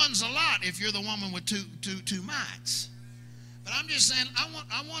 A one's a lot if you're the woman with two mites. But I'm just saying,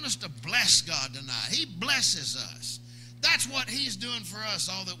 I want us to bless God tonight. He blesses us. That's what he's doing for us,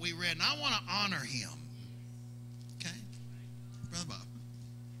 all that we read. And I want to honor him. Okay? Brother Bob.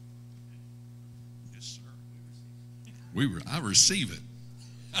 Yes, sir. I receive it.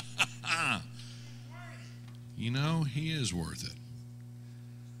 You know, he is worth it.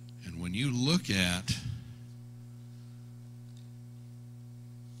 And when you look at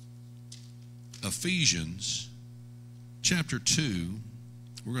Ephesians chapter 2,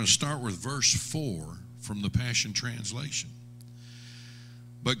 we're going to start with verse 4 from the Passion Translation.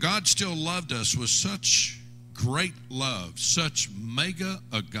 But God still loved us with such great love, such mega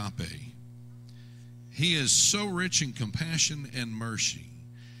agape. He is so rich in compassion and mercy.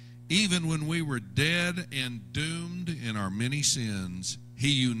 Even when we were dead and doomed in our many sins, he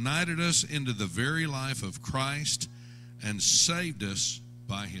united us into the very life of Christ and saved us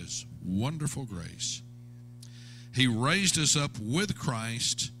by his wonderful grace. He raised us up with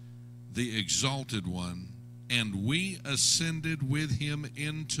Christ, the exalted one, and we ascended with him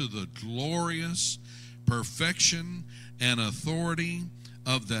into the glorious perfection and authority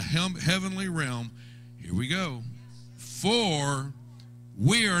of the heavenly realm. Here we go. For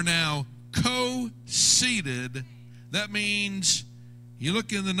we are now co-seated That means, you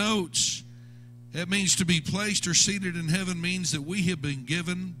look in the notes, it means to be placed or seated in heaven means that we have been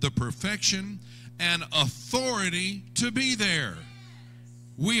given the perfection and authority to be there.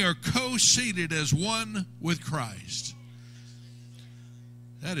 We are co-seated as one with Christ.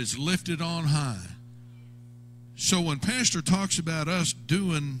 That is lifted on high. So when Pastor talks about us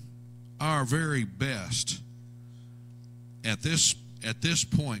doing our very best at this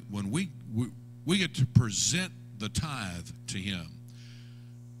point, when we get to present the tithe to him,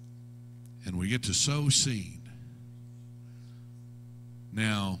 and we get to sow seed.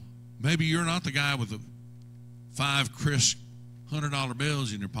 Now, maybe you're not the guy with the 5 crisp $100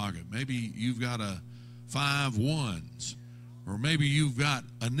 bills in your pocket. Maybe you've got 5 ones, or maybe you've got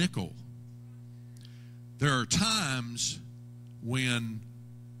a nickel. There are times when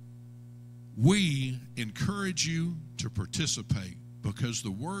we encourage you to participate because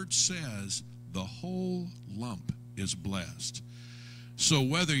the Word says the whole lump is blessed. So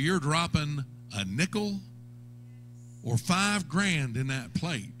whether you're dropping a nickel or $5,000 in that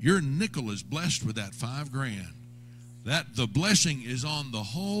plate, your nickel is blessed with that $5,000. That the blessing is on the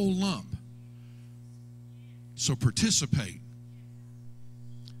whole lump. So participate.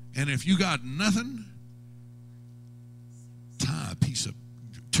 And if you got nothing,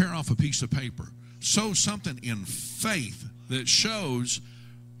 tear off a piece of paper. Sow something in faith that shows,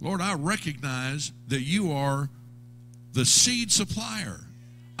 Lord, I recognize that you are the seed supplier.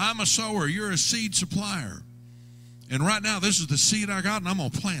 I'm a sower. You're a seed supplier. And right now, this is the seed I got, and I'm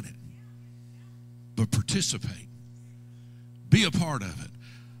going to plant it. But participate. Be a part of it.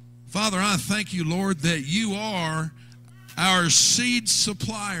 Father, I thank you, Lord, that you are our seed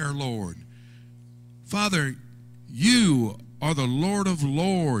supplier, Lord. Father, you are the Lord of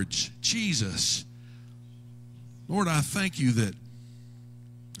Lords, Jesus. Lord, I thank you that,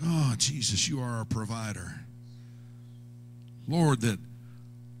 oh, Jesus, you are our provider. Lord, that,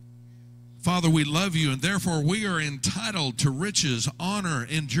 Father, we love you, and therefore we are entitled to riches, honor,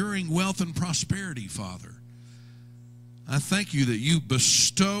 enduring wealth, and prosperity, Father. I thank you that you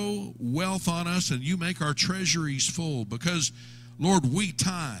bestow wealth on us and you make our treasuries full because, Lord, we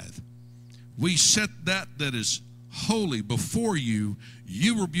tithe. We set that is holy before you.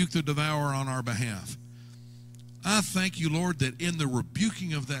 You rebuke the devourer on our behalf. I thank you, Lord, that in the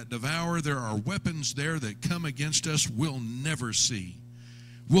rebuking of that devourer, there are weapons there that come against us we'll never see,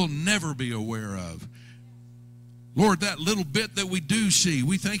 we'll never be aware of. Lord, that little bit that we do see,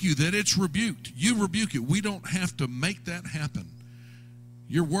 we thank you that it's rebuked. You rebuke it. We don't have to make that happen.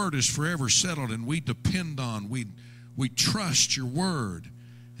 Your word is forever settled, and we depend on, we trust your word.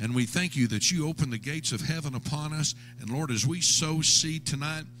 And we thank you that you open the gates of heaven upon us. And Lord, as we sow seed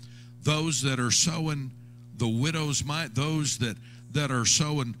tonight, those that are sowing the widow's mite, those that are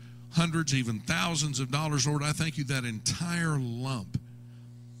sowing hundreds, even thousands of dollars, Lord, I thank you that entire lump.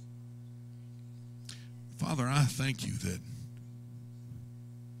 Father, I thank you that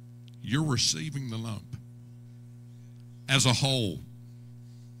you're receiving the lump as a whole.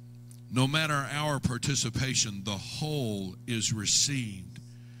 No matter our participation, the whole is received.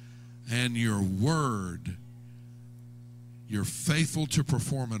 And your word, you're faithful to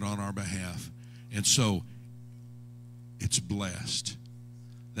perform it on our behalf. And so it's blessed.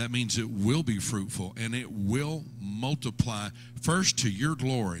 That means it will be fruitful and it will multiply, first to your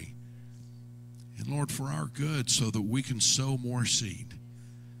glory, and Lord, for our good, so that we can sow more seed.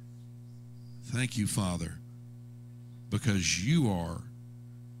 Thank you, Father, because you are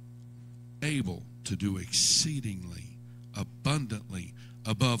able to do exceedingly, abundantly,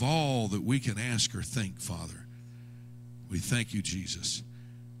 above all that we can ask or think, Father. We thank you, Jesus,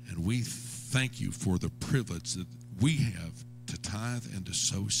 and we thank you for the privilege that we have to tithe and to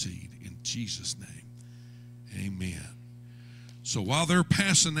sow seed. In Jesus' name, amen. So while they're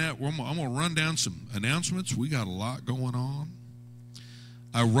passing that, I'm going to run down some announcements. We got a lot going on.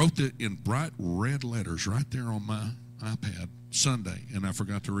 I wrote it in bright red letters right there on my iPad Sunday, and I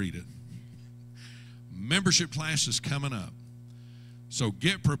forgot to read it. Membership class is coming up. So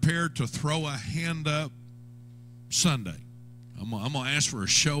get prepared to throw a hand up Sunday. I'm going to ask for a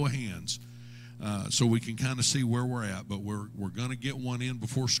show of hands so we can kind of see where we're at, but we're going to get one in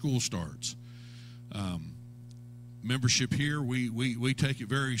before school starts. Membership here, we take it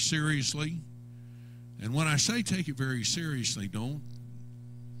very seriously. And when I say take it very seriously, don't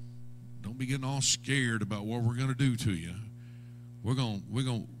be getting all scared about what we're going to do to you. We're going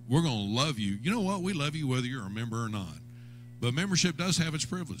to love you. You know what? We love you whether you're a member or not. But membership does have its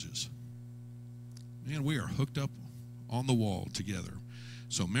privileges. Man, we are hooked up on the wall together.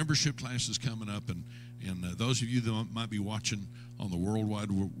 So membership class is coming up, and those of you that might be watching on the World Wide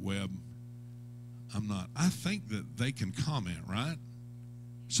Web, I'm not. I think that they can comment, right?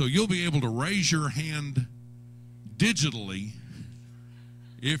 So you'll be able to raise your hand digitally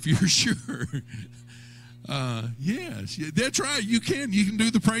if you're sure. Yes, that's right. You can do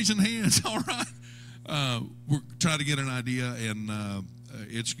the praising hands. All right. We're trying to get an idea, and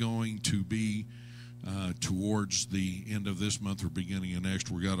it's going to be towards the end of this month or beginning of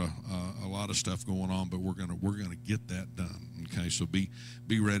next. We got a lot of stuff going on, but we're gonna get that done. Okay, so be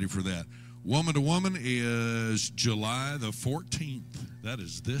ready for that. Woman to Woman is July the 14th. That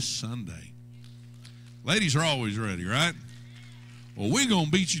is this Sunday. Ladies are always ready, right? Well, we're going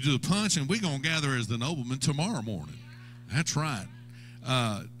to beat you to the punch, and we're going to gather as the noblemen tomorrow morning. That's right.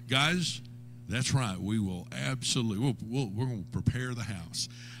 Guys, that's right. We will absolutely, we're going to prepare the house.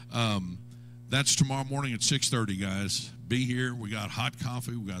 That's tomorrow morning at 6:30, guys. Be here. We got hot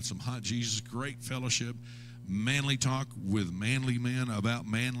coffee. We got some hot Jesus, great fellowship, manly talk with manly men about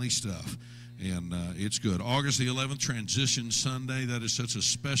manly stuff. And it's good. August the 11th, Transition Sunday. That is such a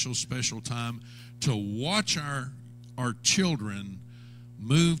special, special time to watch our children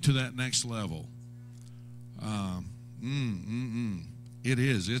move to that next level. It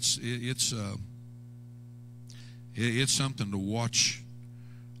is. It's something to watch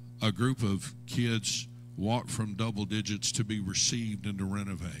a group of kids walk from double digits to be received and to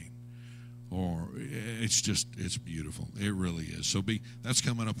renovate. Or it's beautiful. It really is. So that's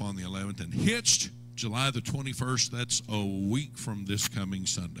coming up on the 11th. And Hitched, July the 21st, that's a week from this coming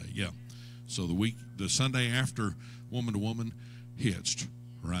Sunday. Yeah. So the Sunday after Woman to Woman, Hitched,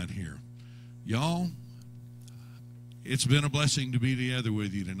 right here. Y'all, it's been a blessing to be together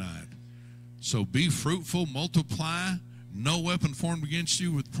with you tonight. So be fruitful, multiply. No weapon formed against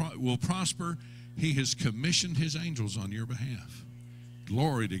you will prosper. He has commissioned his angels on your behalf.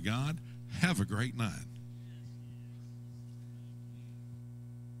 Glory to God. Have a great night.